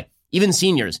program. By the way, even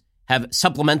seniors have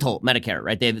supplemental Medicare,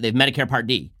 right? They have Medicare Part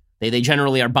D. They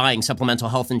generally are buying supplemental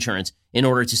health insurance in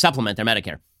order to supplement their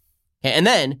Medicare. And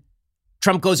then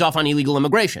Trump goes off on illegal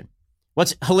immigration.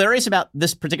 What's hilarious about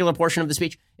this particular portion of the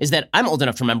speech is that I'm old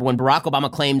enough to remember when Barack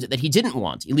Obama claimed that he didn't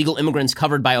want illegal immigrants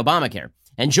covered by Obamacare.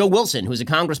 And Joe Wilson, who's a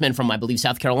congressman from, I believe,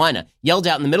 South Carolina, yelled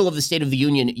out in the middle of the State of the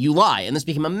Union, "You lie." And this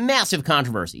became a massive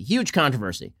controversy, huge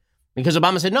controversy, because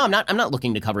Obama said, "No, I'm not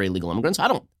looking to cover illegal immigrants.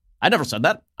 I never said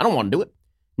that. I don't want to do it."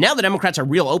 Now the Democrats are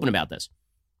real open about this.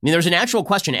 I mean, there's an actual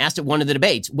question asked at one of the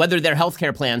debates whether their health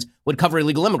care plans would cover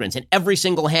illegal immigrants, and every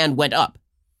single hand went up.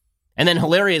 And then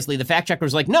hilariously, the fact checker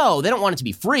was like, "No, they don't want it to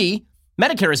be free.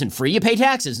 Medicare isn't free. You pay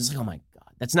taxes." It's like, oh my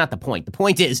God, that's not the point. The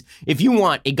point is, if you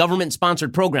want a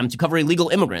government-sponsored program to cover illegal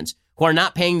immigrants who are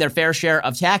not paying their fair share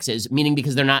of taxes, meaning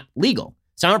because they're not legal.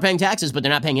 Some are paying taxes, but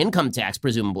they're not paying income tax,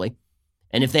 presumably.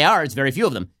 And if they are, it's very few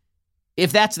of them.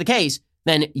 If that's the case,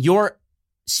 then you're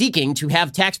seeking to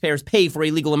have taxpayers pay for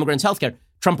illegal immigrants' health care.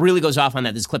 Trump really goes off on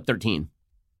that. This is clip 13.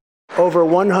 Over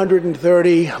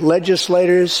 130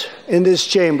 legislators in this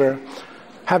chamber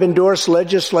have endorsed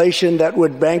legislation that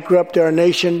would bankrupt our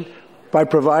nation by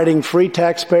providing free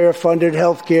taxpayer-funded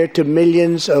health care to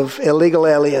millions of illegal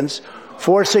aliens,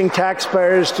 forcing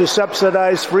taxpayers to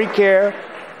subsidize free care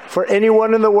for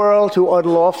anyone in the world who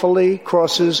unlawfully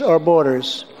crosses our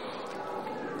borders.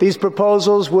 These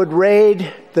proposals would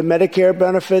raid the Medicare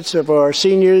benefits of our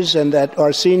seniors and that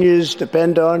our seniors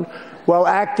depend on, while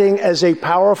acting as a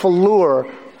powerful lure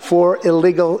for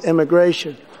illegal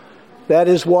immigration. That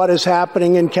is what is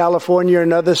happening in California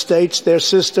and other states. Their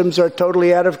systems are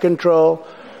totally out of control,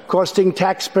 costing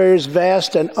taxpayers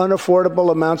vast and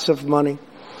unaffordable amounts of money.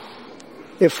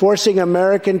 If forcing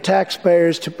American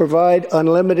taxpayers to provide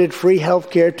unlimited free health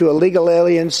care to illegal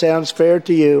aliens sounds fair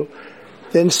to you,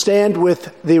 then stand with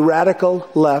the radical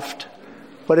left.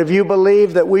 But if you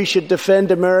believe that we should defend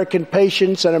American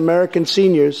patients and American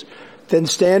seniors, then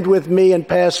stand with me and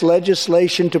pass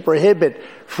legislation to prohibit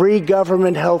free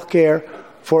government health care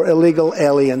for illegal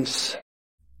aliens.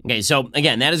 Okay, so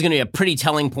again, that is going to be a pretty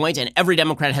telling point, and every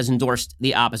Democrat has endorsed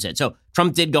the opposite. So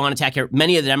Trump did go on attack here.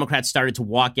 Many of the Democrats started to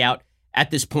walk out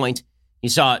at this point. You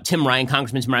saw Tim Ryan,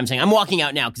 Congressman Tim Ryan, saying, "I'm walking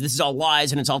out now because this is all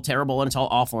lies and it's all terrible and it's all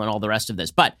awful and all the rest of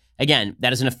this." But again,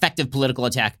 that is an effective political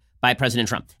attack by President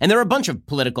Trump. And there are a bunch of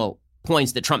political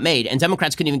points that Trump made, and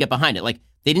Democrats couldn't even get behind it. Like,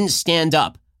 they didn't stand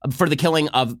up for the killing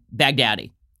of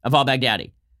Baghdadi, of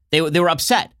al-Baghdadi. They were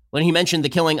upset when he mentioned the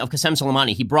killing of Qasem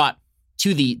Soleimani. He brought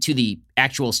to the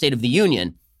actual State of the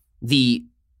Union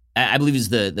I believe is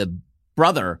the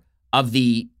brother of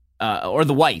or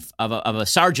the wife of a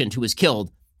sergeant who was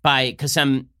killed by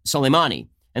Qasem Soleimani.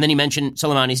 And then he mentioned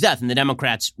Soleimani's death, and the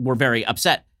Democrats were very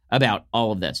upset about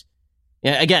all of this.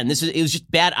 Again, it was just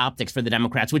bad optics for the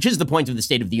Democrats, which is the point of the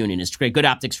State of the Union, is to create good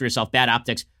optics for yourself, bad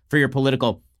optics for your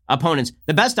political opponents.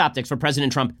 The best optics for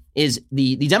President Trump is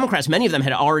the Democrats, many of them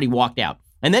had already walked out.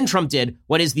 And then Trump did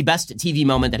what is the best TV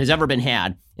moment that has ever been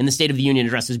had in the State of the Union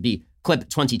address. This would be clip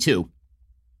 22.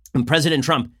 And President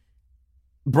Trump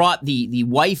brought the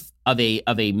wife of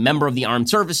a member of the armed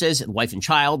services, the wife and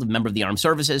child of a member of the armed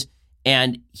services,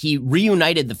 and he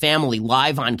reunited the family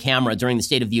live on camera during the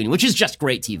State of the Union, which is just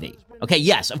great TV. Okay,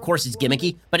 yes, of course it's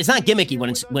gimmicky, but it's not gimmicky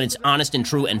when it's honest and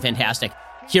true and fantastic.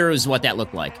 Here is what that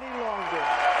looked like.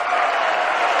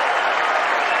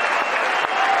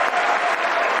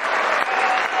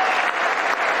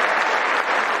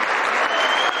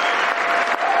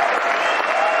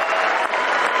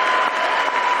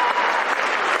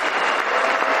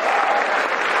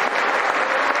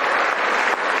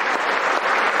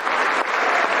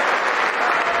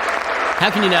 How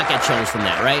can you not get chills from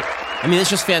that, right? I mean, it's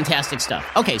just fantastic stuff.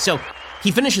 Okay, so he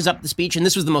finishes up the speech, and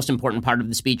this was the most important part of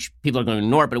the speech. People are going to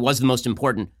ignore it, but it was the most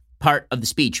important part of the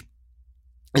speech.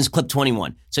 This is clip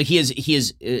 21. So this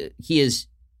is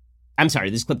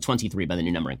clip 23 by the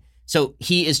new numbering. So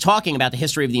he is talking about the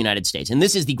history of the United States. And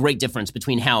this is the great difference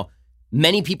between how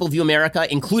many people view America,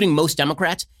 including most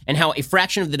Democrats, and how a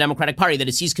fraction of the Democratic Party that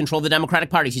has seized control of the Democratic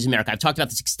Party sees America. I've talked about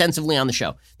this extensively on the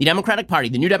show. The Democratic Party,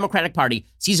 the new Democratic Party,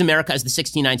 sees America as the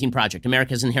 1619 Project.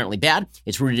 America is inherently bad.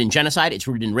 It's rooted in genocide. It's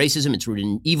rooted in racism. It's rooted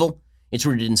in evil. It's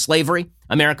rooted in slavery.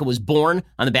 America was born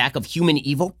on the back of human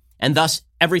evil. And thus,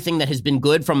 everything that has been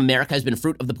good from America has been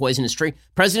fruit of the poisonous tree.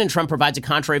 President Trump provides a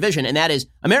contrary vision, and that is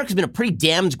America's been a pretty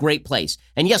damned great place.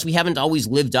 And yes, we haven't always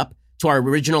lived up to our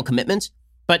original commitments,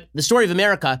 but the story of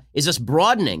America is us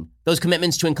broadening those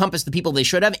commitments to encompass the people they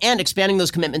should have and expanding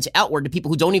those commitments outward to people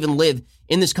who don't even live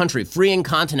in this country, freeing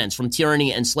continents from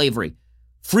tyranny and slavery,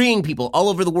 freeing people all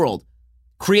over the world,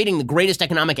 creating the greatest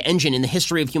economic engine in the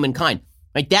history of humankind.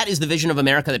 Right? That is the vision of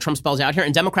America that Trump spells out here,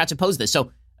 and Democrats oppose this.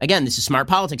 So again, this is smart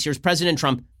politics. Here's President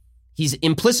Trump. He's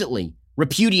implicitly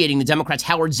repudiating the Democrats'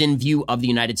 Howard Zinn view of the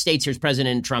United States. Here's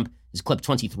President Trump. This is clip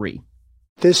 23.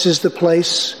 This is the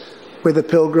place where the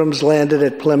Pilgrims landed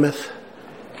at Plymouth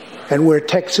and where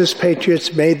Texas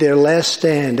patriots made their last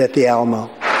stand at the Alamo.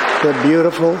 The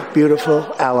beautiful,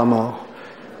 beautiful Alamo.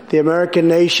 The American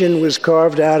nation was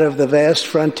carved out of the vast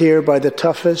frontier by the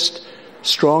toughest,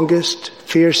 strongest,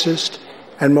 fiercest,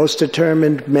 and most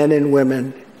determined men and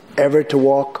women ever to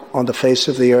walk on the face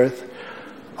of the earth.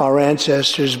 Our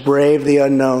ancestors braved the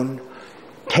unknown,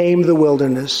 tamed the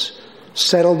wilderness,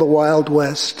 settled the Wild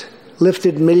West,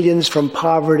 lifted millions from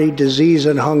poverty, disease,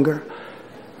 and hunger,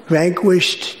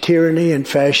 vanquished tyranny and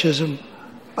fascism,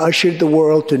 ushered the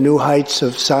world to new heights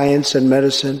of science and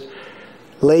medicine,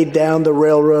 laid down the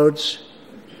railroads,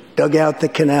 dug out the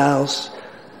canals,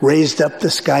 raised up the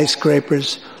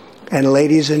skyscrapers, and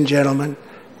ladies and gentlemen,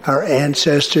 our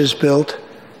ancestors built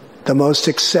the most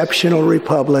exceptional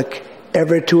republic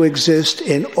ever to exist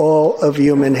in all of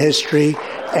human history,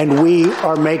 and we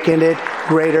are making it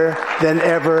greater than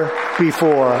ever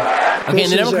before. Okay,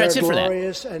 and the Democrats sit for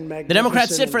that. The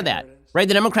Democrats sit for that, right?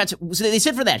 The Democrats, so they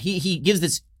sit for that. He gives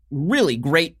this really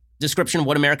great description of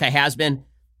what America has been,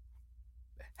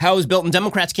 how it was built, and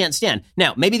Democrats can't stand.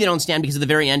 Now, maybe they don't stand because at the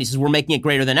very end he says we're making it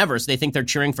greater than ever, so they think they're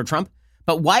cheering for Trump.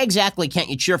 But why exactly can't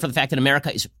you cheer for the fact that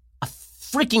America is a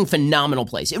freaking phenomenal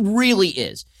place? It really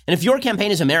is. And if your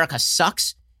campaign is America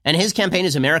sucks and his campaign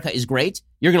is America is great,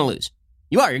 you're going to lose.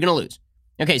 You're going to lose.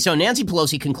 Okay, so Nancy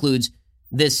Pelosi concludes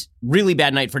this really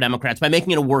bad night for Democrats by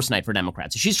making it a worse night for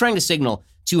Democrats. She's trying to signal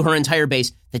to her entire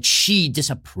base that she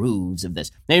disapproves of this.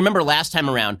 Now, you remember last time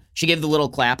around, she gave the little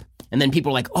clap, and then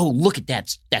people were like, oh, look at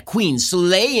that queen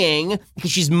slaying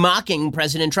because she's mocking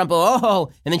President Trump. Oh,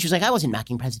 and then she was like, I wasn't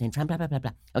mocking President Trump, blah, blah, blah,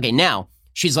 blah. Okay, now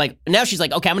she's like,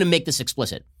 okay, I'm going to make this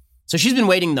explicit. So she's been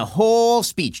waiting the whole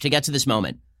speech to get to this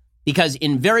moment because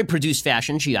in very produced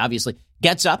fashion, she obviously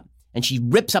gets up and she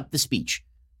rips up the speech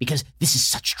because this is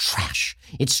such trash.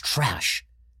 It's trash.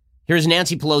 Here's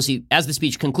Nancy Pelosi, as the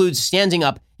speech concludes, standing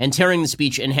up and tearing the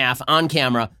speech in half on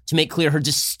camera to make clear her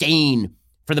disdain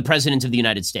for the President of the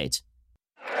United States.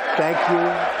 Thank you.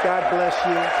 God bless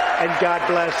you. And God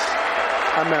bless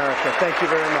America. Thank you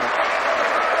very much.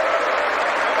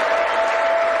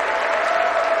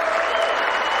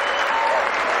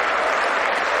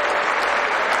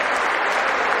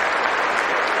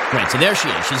 Right, so there she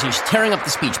is. She's tearing up the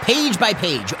speech, page by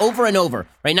page, over and over,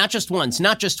 right? Not just once,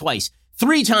 not just twice,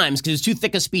 3 times, because it's too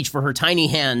thick a speech for her tiny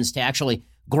hands to actually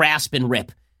grasp and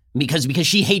rip, because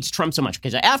she hates Trump so much.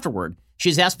 Because afterward,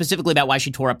 she's asked specifically about why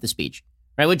she tore up the speech,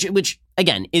 right? Which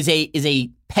again, is a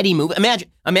petty move.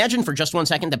 Imagine for just 1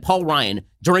 second that Paul Ryan,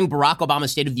 during Barack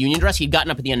Obama's State of the Union address, he'd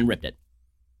gotten up at the end and ripped it.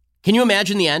 Can you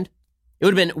imagine the end? It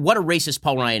would have been, what a racist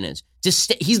Paul Ryan is.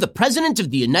 He's the president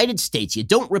of the United States. You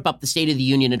don't rip up the State of the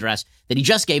Union address that he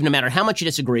just gave, no matter how much you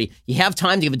disagree. You have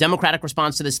time to give a Democratic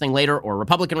response to this thing later, or a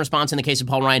Republican response in the case of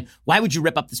Paul Ryan. Why would you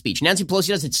rip up the speech? Nancy Pelosi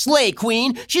does it. Slay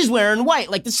Queen. She's wearing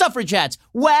white like the suffragettes.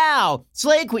 Wow.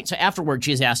 Slay Queen. So afterward,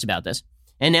 she is asked about this.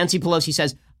 And Nancy Pelosi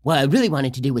says, what I really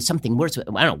wanted to do was something worse. I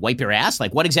don't know, wipe your ass?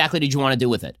 Like, what exactly did you want to do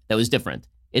with it that was different?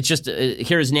 It's just,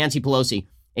 here's Nancy Pelosi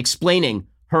explaining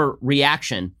her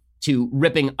reaction to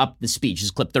ripping up the speech. This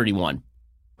is clip 31.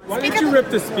 Why did you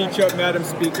rip the speech up, Madam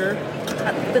Speaker?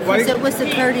 Because it was a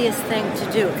courteous thing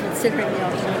to do, considering the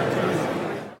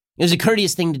alternative. It was a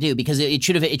courteous thing to do because it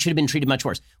should have been treated much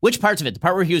worse. Which parts of it? The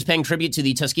part where he was paying tribute to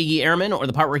the Tuskegee Airmen, or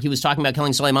the part where he was talking about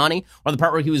killing Soleimani, or the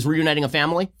part where he was reuniting a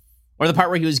family, or the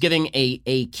part where he was giving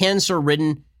a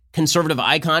cancer-ridden conservative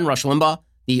icon, Rush Limbaugh,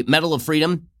 the Medal of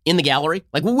Freedom in the gallery?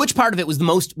 Like, which part of it was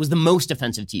the most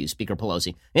offensive to you, Speaker Pelosi?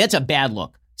 I mean, that's a bad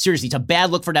look. Seriously, it's a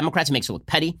bad look for Democrats. It makes her look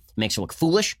petty. It makes her look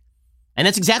foolish. And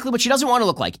that's exactly what she doesn't want to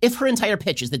look like. If her entire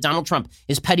pitch is that Donald Trump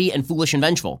is petty and foolish and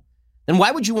vengeful, then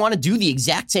why would you want to do the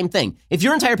exact same thing? If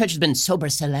your entire pitch has been sober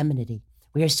solemnity,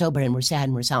 we are sober and we're sad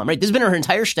and we're solemn, right? This has been her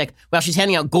entire shtick while she's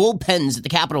handing out gold pens at the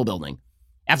Capitol building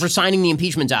after signing the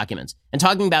impeachment documents and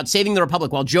talking about saving the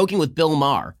republic while joking with Bill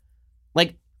Maher.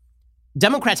 Like,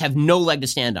 Democrats have no leg to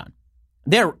stand on.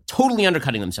 They're totally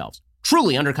undercutting themselves,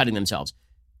 truly undercutting themselves.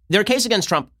 Their case against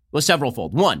Trump was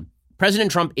severalfold. One, President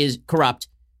Trump is corrupt.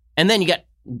 And then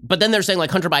but then they're saying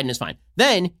like Hunter Biden is fine.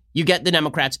 Then you get the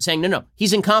Democrats saying, no,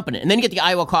 he's incompetent. And then you get the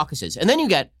Iowa caucuses. And then you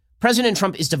get President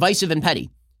Trump is divisive and petty.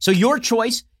 So your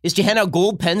choice is to hand out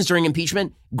gold pens during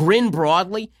impeachment, grin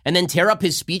broadly, and then tear up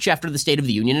his speech after the State of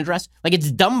the Union address. Like,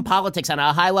 it's dumb politics on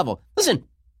a high level. Listen,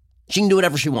 she can do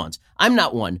whatever she wants. I'm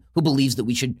not one who believes that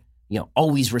we should,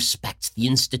 always respect the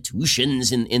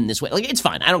institutions in this way. Like, it's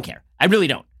fine. I don't care. I really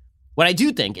don't. What I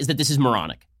do think is that this is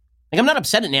moronic. Like, I'm not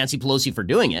upset at Nancy Pelosi for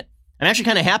doing it. I'm actually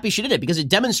kind of happy she did it because it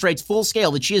demonstrates full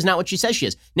scale that she is not what she says she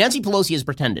is. Nancy Pelosi has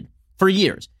pretended for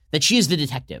years that she is the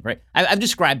detective, right? I've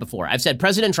described before. I've said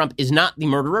President Trump is not the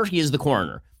murderer. He is the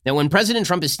coroner. That when President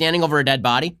Trump is standing over a dead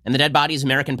body and the dead body is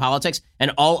American politics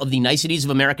and all of the niceties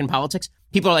of American politics,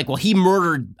 people are like, well, he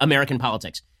murdered American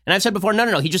politics. And I've said before,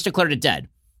 no, he just declared it dead.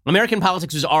 American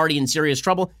politics was already in serious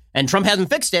trouble and Trump hasn't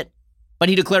fixed it, but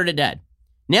he declared it dead.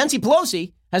 Nancy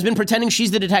Pelosi has been pretending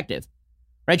she's the detective,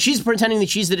 right? She's pretending that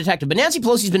she's the detective. But Nancy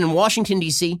Pelosi's been in Washington,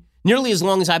 D.C. nearly as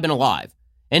long as I've been alive.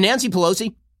 And Nancy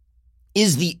Pelosi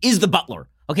is the butler.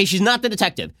 Okay, she's not the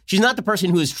detective. She's not the person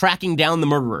who is tracking down the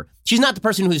murderer. She's not the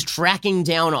person who is tracking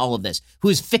down all of this, who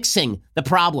is fixing the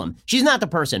problem. She's not the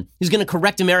person who's going to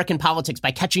correct American politics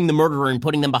by catching the murderer and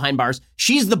putting them behind bars.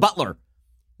 She's the butler.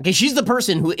 Okay, she's the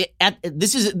person who,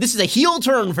 this is a heel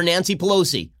turn for Nancy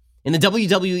Pelosi in the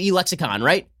WWE lexicon,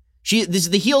 right? This is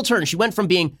the heel turn. She went from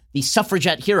being the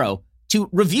suffragette hero to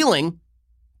revealing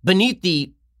beneath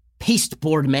the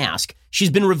pasteboard mask,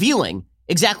 she's been revealing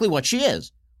exactly what she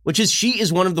is, which is she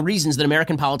is one of the reasons that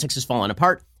American politics has fallen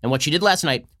apart. And what she did last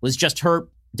night was just her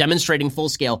demonstrating full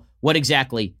scale what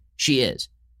exactly she is.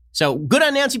 So good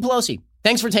on Nancy Pelosi.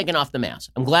 Thanks for taking off the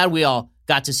mask. I'm glad we all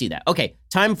got to see that. Okay,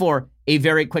 time for a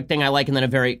very quick thing I like and then a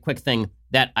very quick thing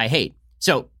that I hate.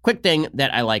 So quick thing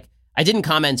that I like. I didn't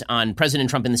comment on President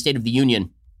Trump in the State of the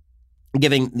Union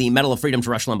giving the Medal of Freedom to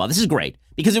Rush Limbaugh. This is great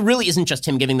because it really isn't just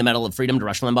him giving the Medal of Freedom to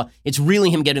Rush Limbaugh. It's really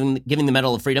him giving the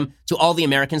Medal of Freedom to all the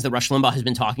Americans that Rush Limbaugh has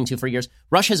been talking to for years.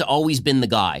 Rush has always been the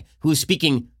guy who is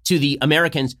speaking to the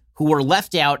Americans who were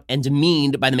left out and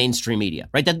demeaned by the mainstream media,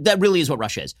 right? That really is what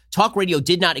Rush is. Talk radio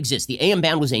did not exist. The AM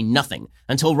band was a nothing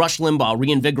until Rush Limbaugh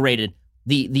reinvigorated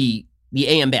the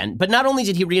AM band. But not only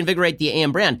did he reinvigorate the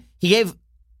AM brand, he gave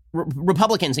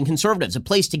Republicans and conservatives a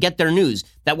place to get their news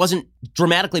that wasn't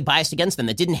dramatically biased against them,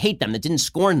 that didn't hate them, that didn't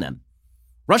scorn them.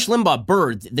 Rush Limbaugh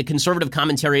birthed the conservative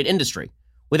commentariat industry.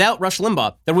 Without Rush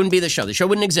Limbaugh, there wouldn't be the show. The show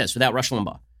wouldn't exist without Rush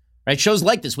Limbaugh, right? Shows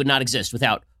like this would not exist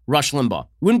without Rush Limbaugh.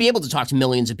 We wouldn't be able to talk to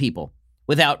millions of people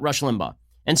without Rush Limbaugh.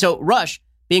 And so Rush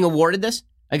being awarded this,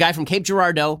 a guy from Cape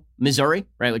Girardeau, Missouri,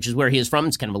 right, which is where he is from.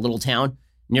 It's kind of a little town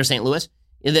near St. Louis.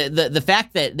 The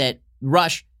fact that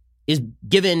Rush is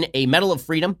given a Medal of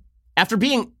Freedom after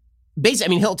being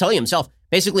he'll tell you himself,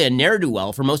 basically a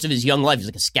ne'er-do-well for most of his young life. He's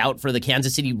like a scout for the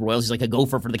Kansas City Royals. He's like a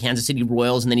gopher for the Kansas City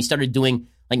Royals. And then he started doing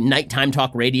like nighttime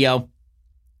talk radio.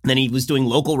 And then he was doing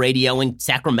local radio in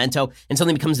Sacramento and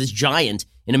suddenly becomes this giant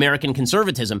in American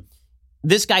conservatism.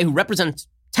 This guy who represents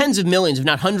tens of millions, if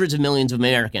not hundreds of millions of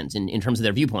Americans in terms of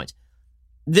their viewpoints.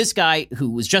 This guy who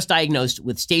was just diagnosed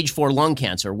with stage 4 lung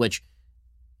cancer, which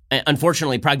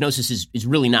unfortunately, prognosis is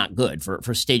really not good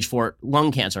for stage 4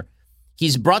 lung cancer.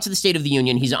 He's brought to the State of the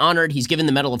Union. He's honored. He's given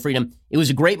the Medal of Freedom. It was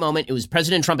a great moment. It was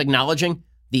President Trump acknowledging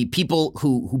the people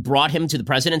who brought him to the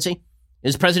presidency. It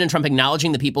was President Trump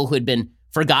acknowledging the people who had been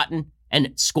forgotten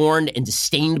and scorned and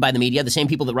disdained by the media, the same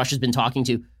people that Rush has been talking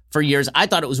to for years. I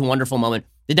thought it was a wonderful moment.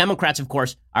 The Democrats, of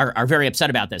course, are very upset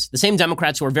about this. The same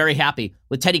Democrats who are very happy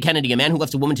with Teddy Kennedy, a man who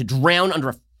left a woman to drown under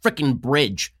a frickin'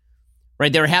 bridge.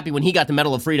 Right, they were happy when he got the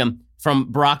Medal of Freedom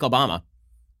from Barack Obama.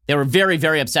 They were very,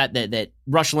 very upset that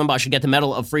Rush Limbaugh should get the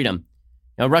Medal of Freedom.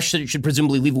 Rush should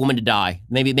presumably leave a woman to die.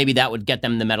 Maybe that would get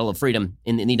them the Medal of Freedom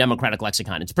in the Democratic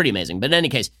lexicon. It's pretty amazing. But in any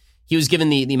case, he was given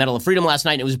the Medal of Freedom last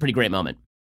night, and it was a pretty great moment.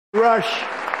 Rush,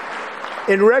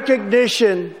 in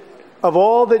recognition of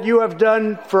all that you have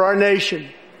done for our nation,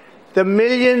 the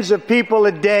millions of people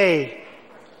a day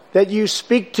that you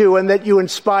speak to and that you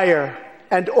inspire,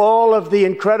 and all of the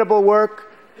incredible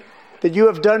work that you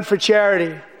have done for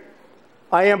charity,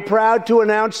 I am proud to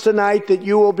announce tonight that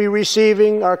you will be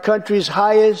receiving our country's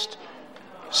highest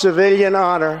civilian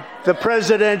honor, the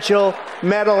Presidential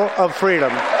Medal of Freedom.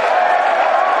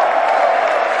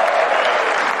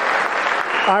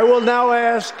 I will now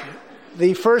ask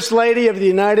the First Lady of the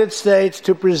United States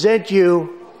to present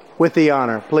you with the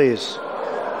honor, please.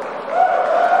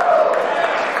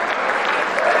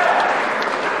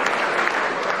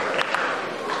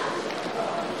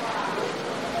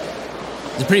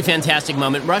 It's a pretty fantastic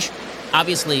moment. Rush,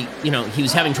 obviously, he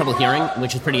was having trouble hearing,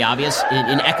 which is pretty obvious.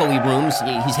 In echoey rooms,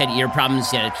 he's had ear problems.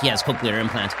 He has cochlear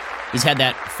implants. He's had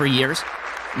that for years.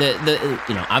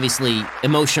 Obviously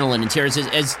emotional and in tears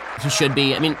as he should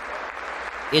be. I mean,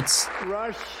 it's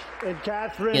Rush and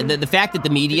Catherine. The fact that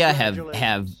the media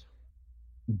have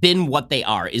been what they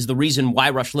are is the reason why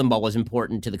Rush Limbaugh was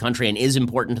important to the country and is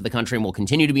important to the country and will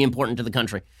continue to be important to the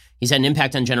country. He's had an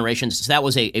impact on generations. So that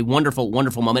was a wonderful,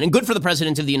 wonderful moment. And good for the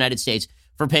President of the United States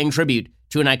for paying tribute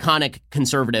to an iconic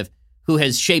conservative who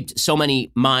has shaped so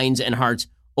many minds and hearts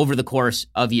over the course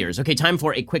of years. Okay, time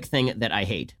for a quick thing that I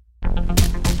hate.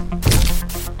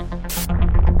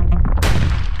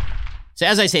 So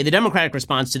as I say, the Democratic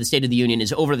response to the State of the Union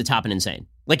is over the top and insane.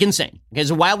 Like insane. Okay, it's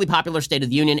a wildly popular State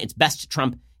of the Union. It's best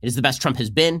Trump. It is the best Trump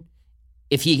has been.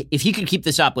 If he could keep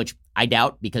this up, which I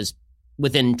doubt because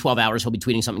within 12 hours he'll be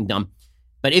tweeting something dumb.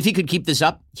 But if he could keep this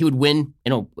up, he would win.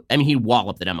 He'd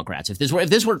wallop the Democrats. If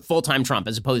this were full-time Trump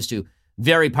as opposed to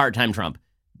very part-time Trump,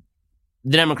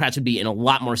 the Democrats would be in a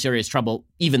lot more serious trouble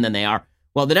even than they are.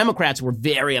 Well, the Democrats were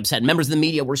very upset. Members of the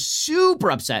media were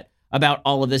super upset about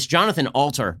all of this. Jonathan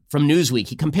Alter from Newsweek,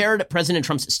 he compared President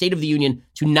Trump's State of the Union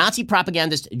to Nazi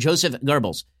propagandist Joseph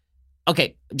Goebbels.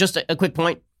 Okay, just a quick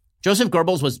point. Joseph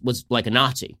Goebbels was like a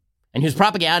Nazi, and he was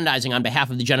propagandizing on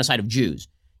behalf of the genocide of Jews.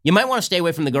 You might want to stay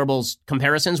away from the Goebbels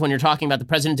comparisons when you're talking about the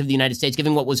President of the United States,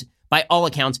 giving what was, by all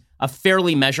accounts, a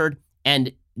fairly measured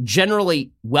and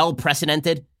generally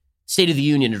well-precedented State of the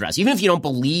Union address. Even if you don't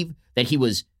believe that he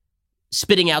was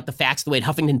spitting out the facts the way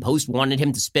Huffington Post wanted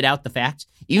him to spit out the facts,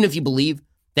 even if you believe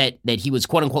that he was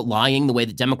quote-unquote lying the way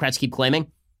that Democrats keep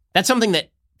claiming, that's something that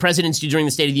presidents do during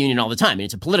the State of the Union all the time. And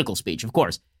it's a political speech, of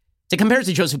course. To compare it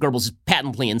to Joseph Goebbels is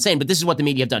patently insane, but this is what the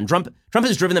media have done. Trump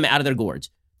has driven them out of their gourds.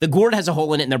 The gourd has a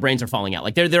hole in it and their brains are falling out.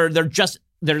 Like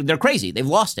they're crazy. They've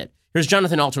lost it. Here's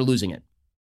Jonathan Alter losing it.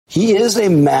 He is a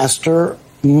master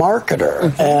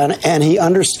marketer, and he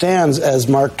understands, as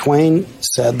Mark Twain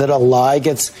said, that a lie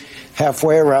gets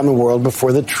halfway around the world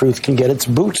before the truth can get its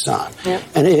boots on. Yeah.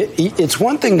 And it's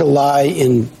one thing to lie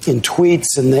in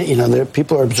tweets, and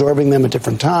people are absorbing them at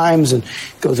different times and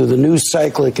go through the news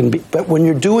cycle. It can be, but when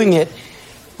you're doing it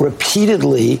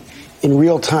repeatedly in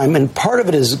real time, and part of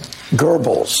it is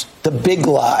Goebbels, the big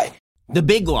lie. The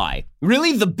big lie,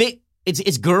 really?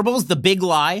 It's Goebbels, the big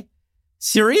lie.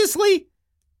 Seriously?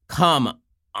 Come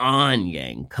on,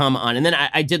 gang. Come on. And then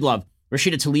I did love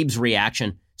Rashida Tlaib's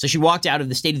reaction. So she walked out of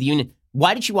the State of the Union.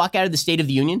 Why did she walk out of the State of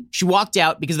the Union? She walked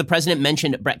out because the president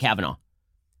mentioned Brett Kavanaugh,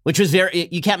 which was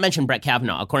you can't mention Brett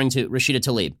Kavanaugh, according to Rashida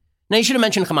Tlaib. Now, you should have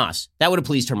mentioned Hamas. That would have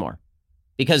pleased her more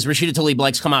because Rashida Tlaib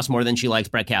likes Hamas more than she likes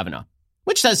Brett Kavanaugh,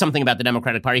 which says something about the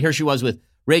Democratic Party. Here she was with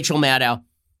Rachel Maddow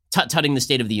tut-tutting the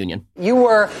State of the Union. You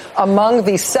were among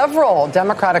the several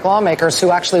Democratic lawmakers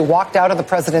who actually walked out of the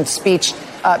president's speech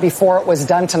before it was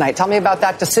done tonight. Tell me about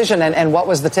that decision and what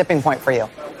was the tipping point for you?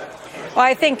 Well,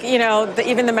 I think,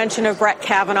 even the mention of Brett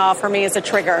Kavanaugh for me is a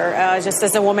trigger. Just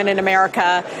as a woman in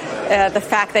America, the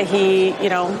fact that he,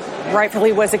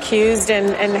 rightfully was accused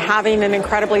and having an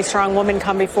incredibly strong woman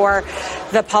come before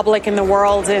the public and the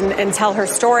world and tell her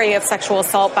story of sexual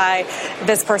assault by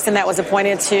this person that was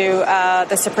appointed to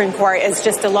the Supreme Court is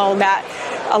just alone that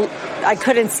I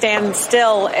couldn't stand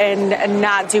still and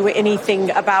not do anything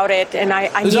about it. And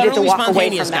I needed to walk away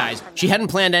from that. Guys. She hadn't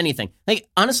planned anything. Like,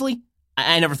 honestly,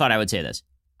 I never thought I would say this.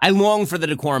 I long for the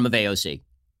decorum of AOC.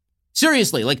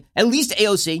 Seriously, like, at least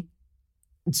AOC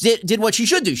did what she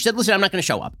should do. She said, listen, I'm not going to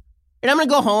show up. And I'm going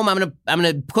to go home. I'm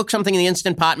going to cook something in the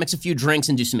Instant Pot, mix a few drinks,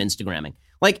 and do some Instagramming.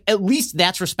 Like, at least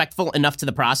that's respectful enough to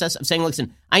the process of saying,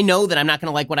 listen, I know that I'm not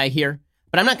going to like what I hear,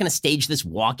 but I'm not going to stage this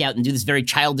walkout and do this very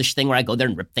childish thing where I go there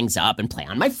and rip things up and play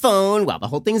on my phone while the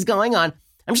whole thing's going on.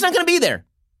 I'm just not going to be there.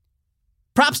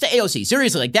 Props to AOC.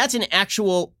 Seriously, like, that's an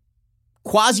actual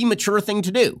quasi-mature thing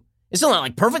to do. It's still not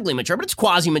like perfectly mature, but it's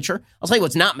quasi-mature. I'll tell you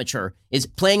what's not mature is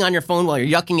playing on your phone while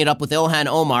you're yucking it up with Ilhan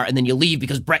Omar and then you leave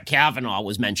because Brett Kavanaugh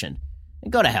was mentioned.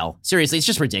 And go to hell. Seriously, it's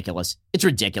just ridiculous. It's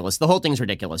ridiculous. The whole thing's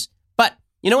ridiculous. But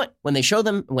you know what? When they show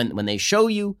them, when they show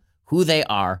you who they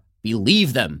are,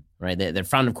 believe them, right? They're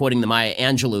fond of quoting the Maya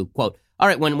Angelou quote. All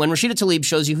right, when Rashida Tlaib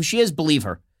shows you who she is, believe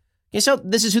her. Okay, so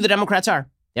this is who the Democrats are.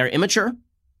 They're immature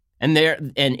And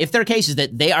if their case is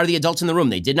that they are the adults in the room,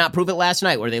 they did not prove it last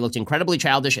night where they looked incredibly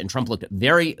childish and Trump looked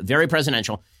very, very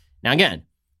presidential. Now, again,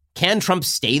 can Trump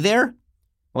stay there?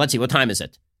 Well, let's see. What time is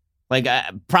it?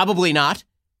 Probably not.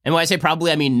 And when I say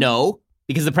probably, I mean no,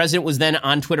 because the president was then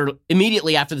on Twitter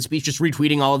immediately after the speech, just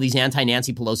retweeting all of these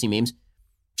anti-Nancy Pelosi memes.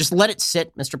 Just let it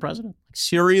sit, Mr. President.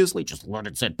 Seriously, just let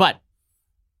it sit. But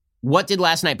what did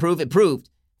last night prove? It proved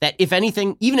that if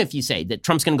anything, even if you say that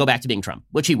Trump's going to go back to being Trump,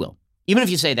 which he will, even if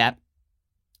you say that,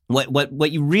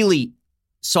 what you really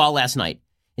saw last night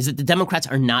is that the Democrats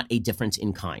are not a difference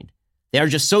in kind. They are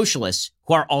just socialists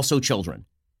who are also children.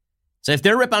 So if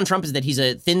their rip on Trump is that he's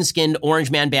a thin-skinned,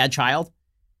 orange man, bad child,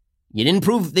 you didn't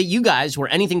prove that you guys were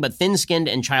anything but thin-skinned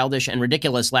and childish and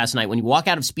ridiculous last night when you walk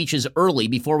out of speeches early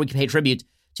before we can pay tribute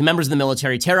to members of the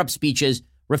military, tear up speeches,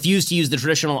 refuse to use the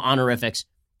traditional honorifics,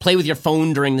 play with your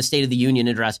phone during the State of the Union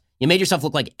address. You made yourself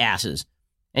look like asses.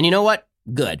 And you know what?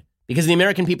 Good. Because the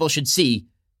American people should see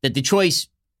that the choice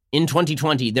in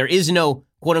 2020, there is no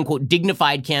quote-unquote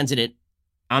dignified candidate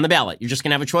on the ballot. You're just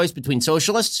going to have a choice between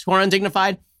socialists who are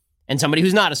undignified and somebody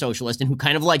who's not a socialist and who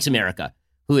kind of likes America,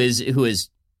 who is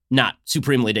not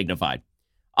supremely dignified.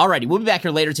 All righty, we'll be back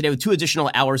here later today with 2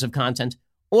 additional hours of content.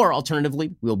 Or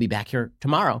alternatively, we'll be back here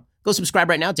tomorrow. Go subscribe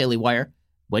right now, Daily Wire.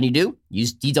 When you do,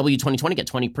 use DW2020, get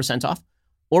 20% off.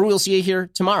 Or we'll see you here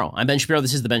tomorrow. I'm Ben Shapiro.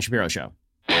 This is The Ben Shapiro Show.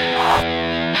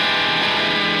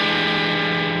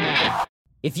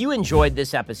 If you enjoyed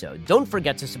this episode, don't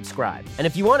forget to subscribe. And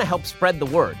if you want to help spread the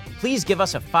word, please give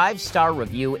us a 5-star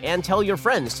review and tell your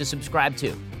friends to subscribe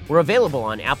too. We're available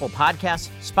on Apple Podcasts,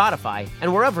 Spotify,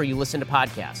 and wherever you listen to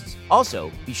podcasts.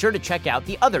 Also, be sure to check out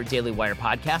the other Daily Wire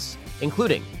podcasts,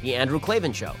 including The Andrew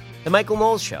Klavan Show, The Michael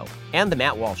Knowles Show, and The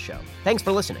Matt Walsh Show. Thanks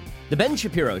for listening. The Ben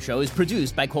Shapiro Show is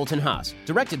produced by Colton Haas,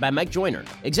 directed by Mike Joyner,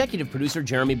 executive producer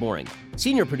Jeremy Boring,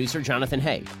 senior producer Jonathan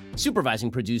Hay, supervising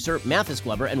producer Mathis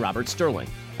Glover and Robert Sterling,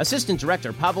 assistant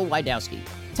director Pavel Wydowski,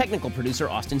 technical producer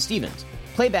Austin Stevens,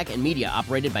 playback and media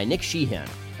operated by Nick Sheehan,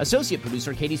 associate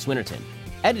producer Katie Swinnerton,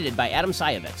 edited by Adam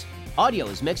Sayevitz. Audio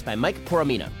is mixed by Mike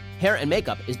Coromina. Hair and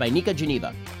makeup is by Nika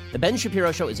Geneva. The Ben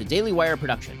Shapiro Show is a Daily Wire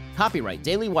production. Copyright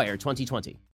Daily Wire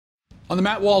 2020. On the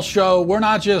Matt Walsh Show, we're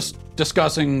not just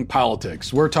discussing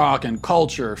politics. We're talking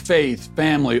culture, faith,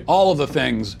 family, all of the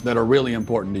things that are really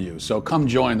important to you. So come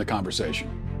join the conversation.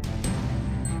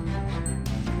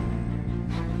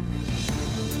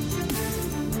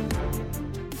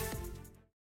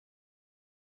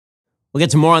 We'll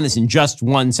get to more on this in just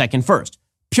 1 second. First,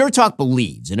 Pure Talk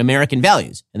believes in American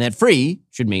values, and that free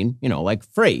should mean, like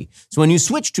free. So when you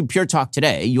switch to Pure Talk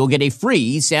today, you'll get a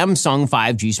free Samsung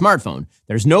 5G smartphone.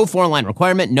 There's no foreign line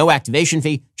requirement, no activation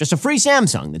fee, just a free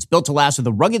Samsung that's built to last with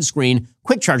a rugged screen,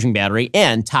 quick charging battery,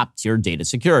 and top-tier data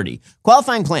security.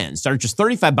 Qualifying plans start at just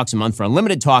 $35 a month for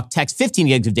unlimited talk, text, 15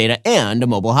 gigs of data, and a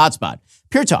mobile hotspot.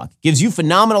 Pure Talk gives you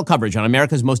phenomenal coverage on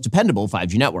America's most dependable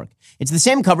 5G network. It's the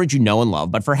same coverage you know and love,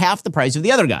 but for half the price of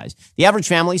the other guys. The average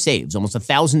family saves almost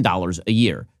 $1,000 a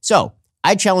year. So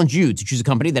I challenge you to choose a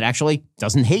company that actually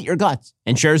doesn't hate your guts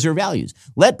and shares your values.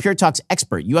 Let Pure Talk's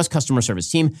expert U.S. customer service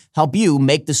team help you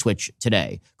make the switch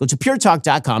today. Go to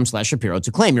puretalk.com/Shapiro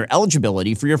to claim your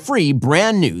eligibility for your free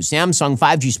brand new Samsung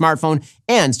 5G smartphone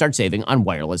and start saving on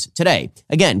wireless today.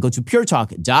 Again, go to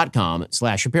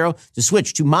puretalk.com/Shapiro to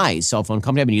switch to my cell phone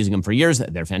company. I've been using them for years.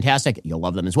 They're fantastic. You'll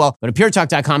love them as well. Go to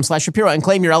puretalk.com/Shapiro and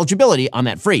claim your eligibility on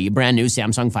that free brand new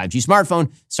Samsung 5G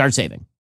smartphone. Start saving.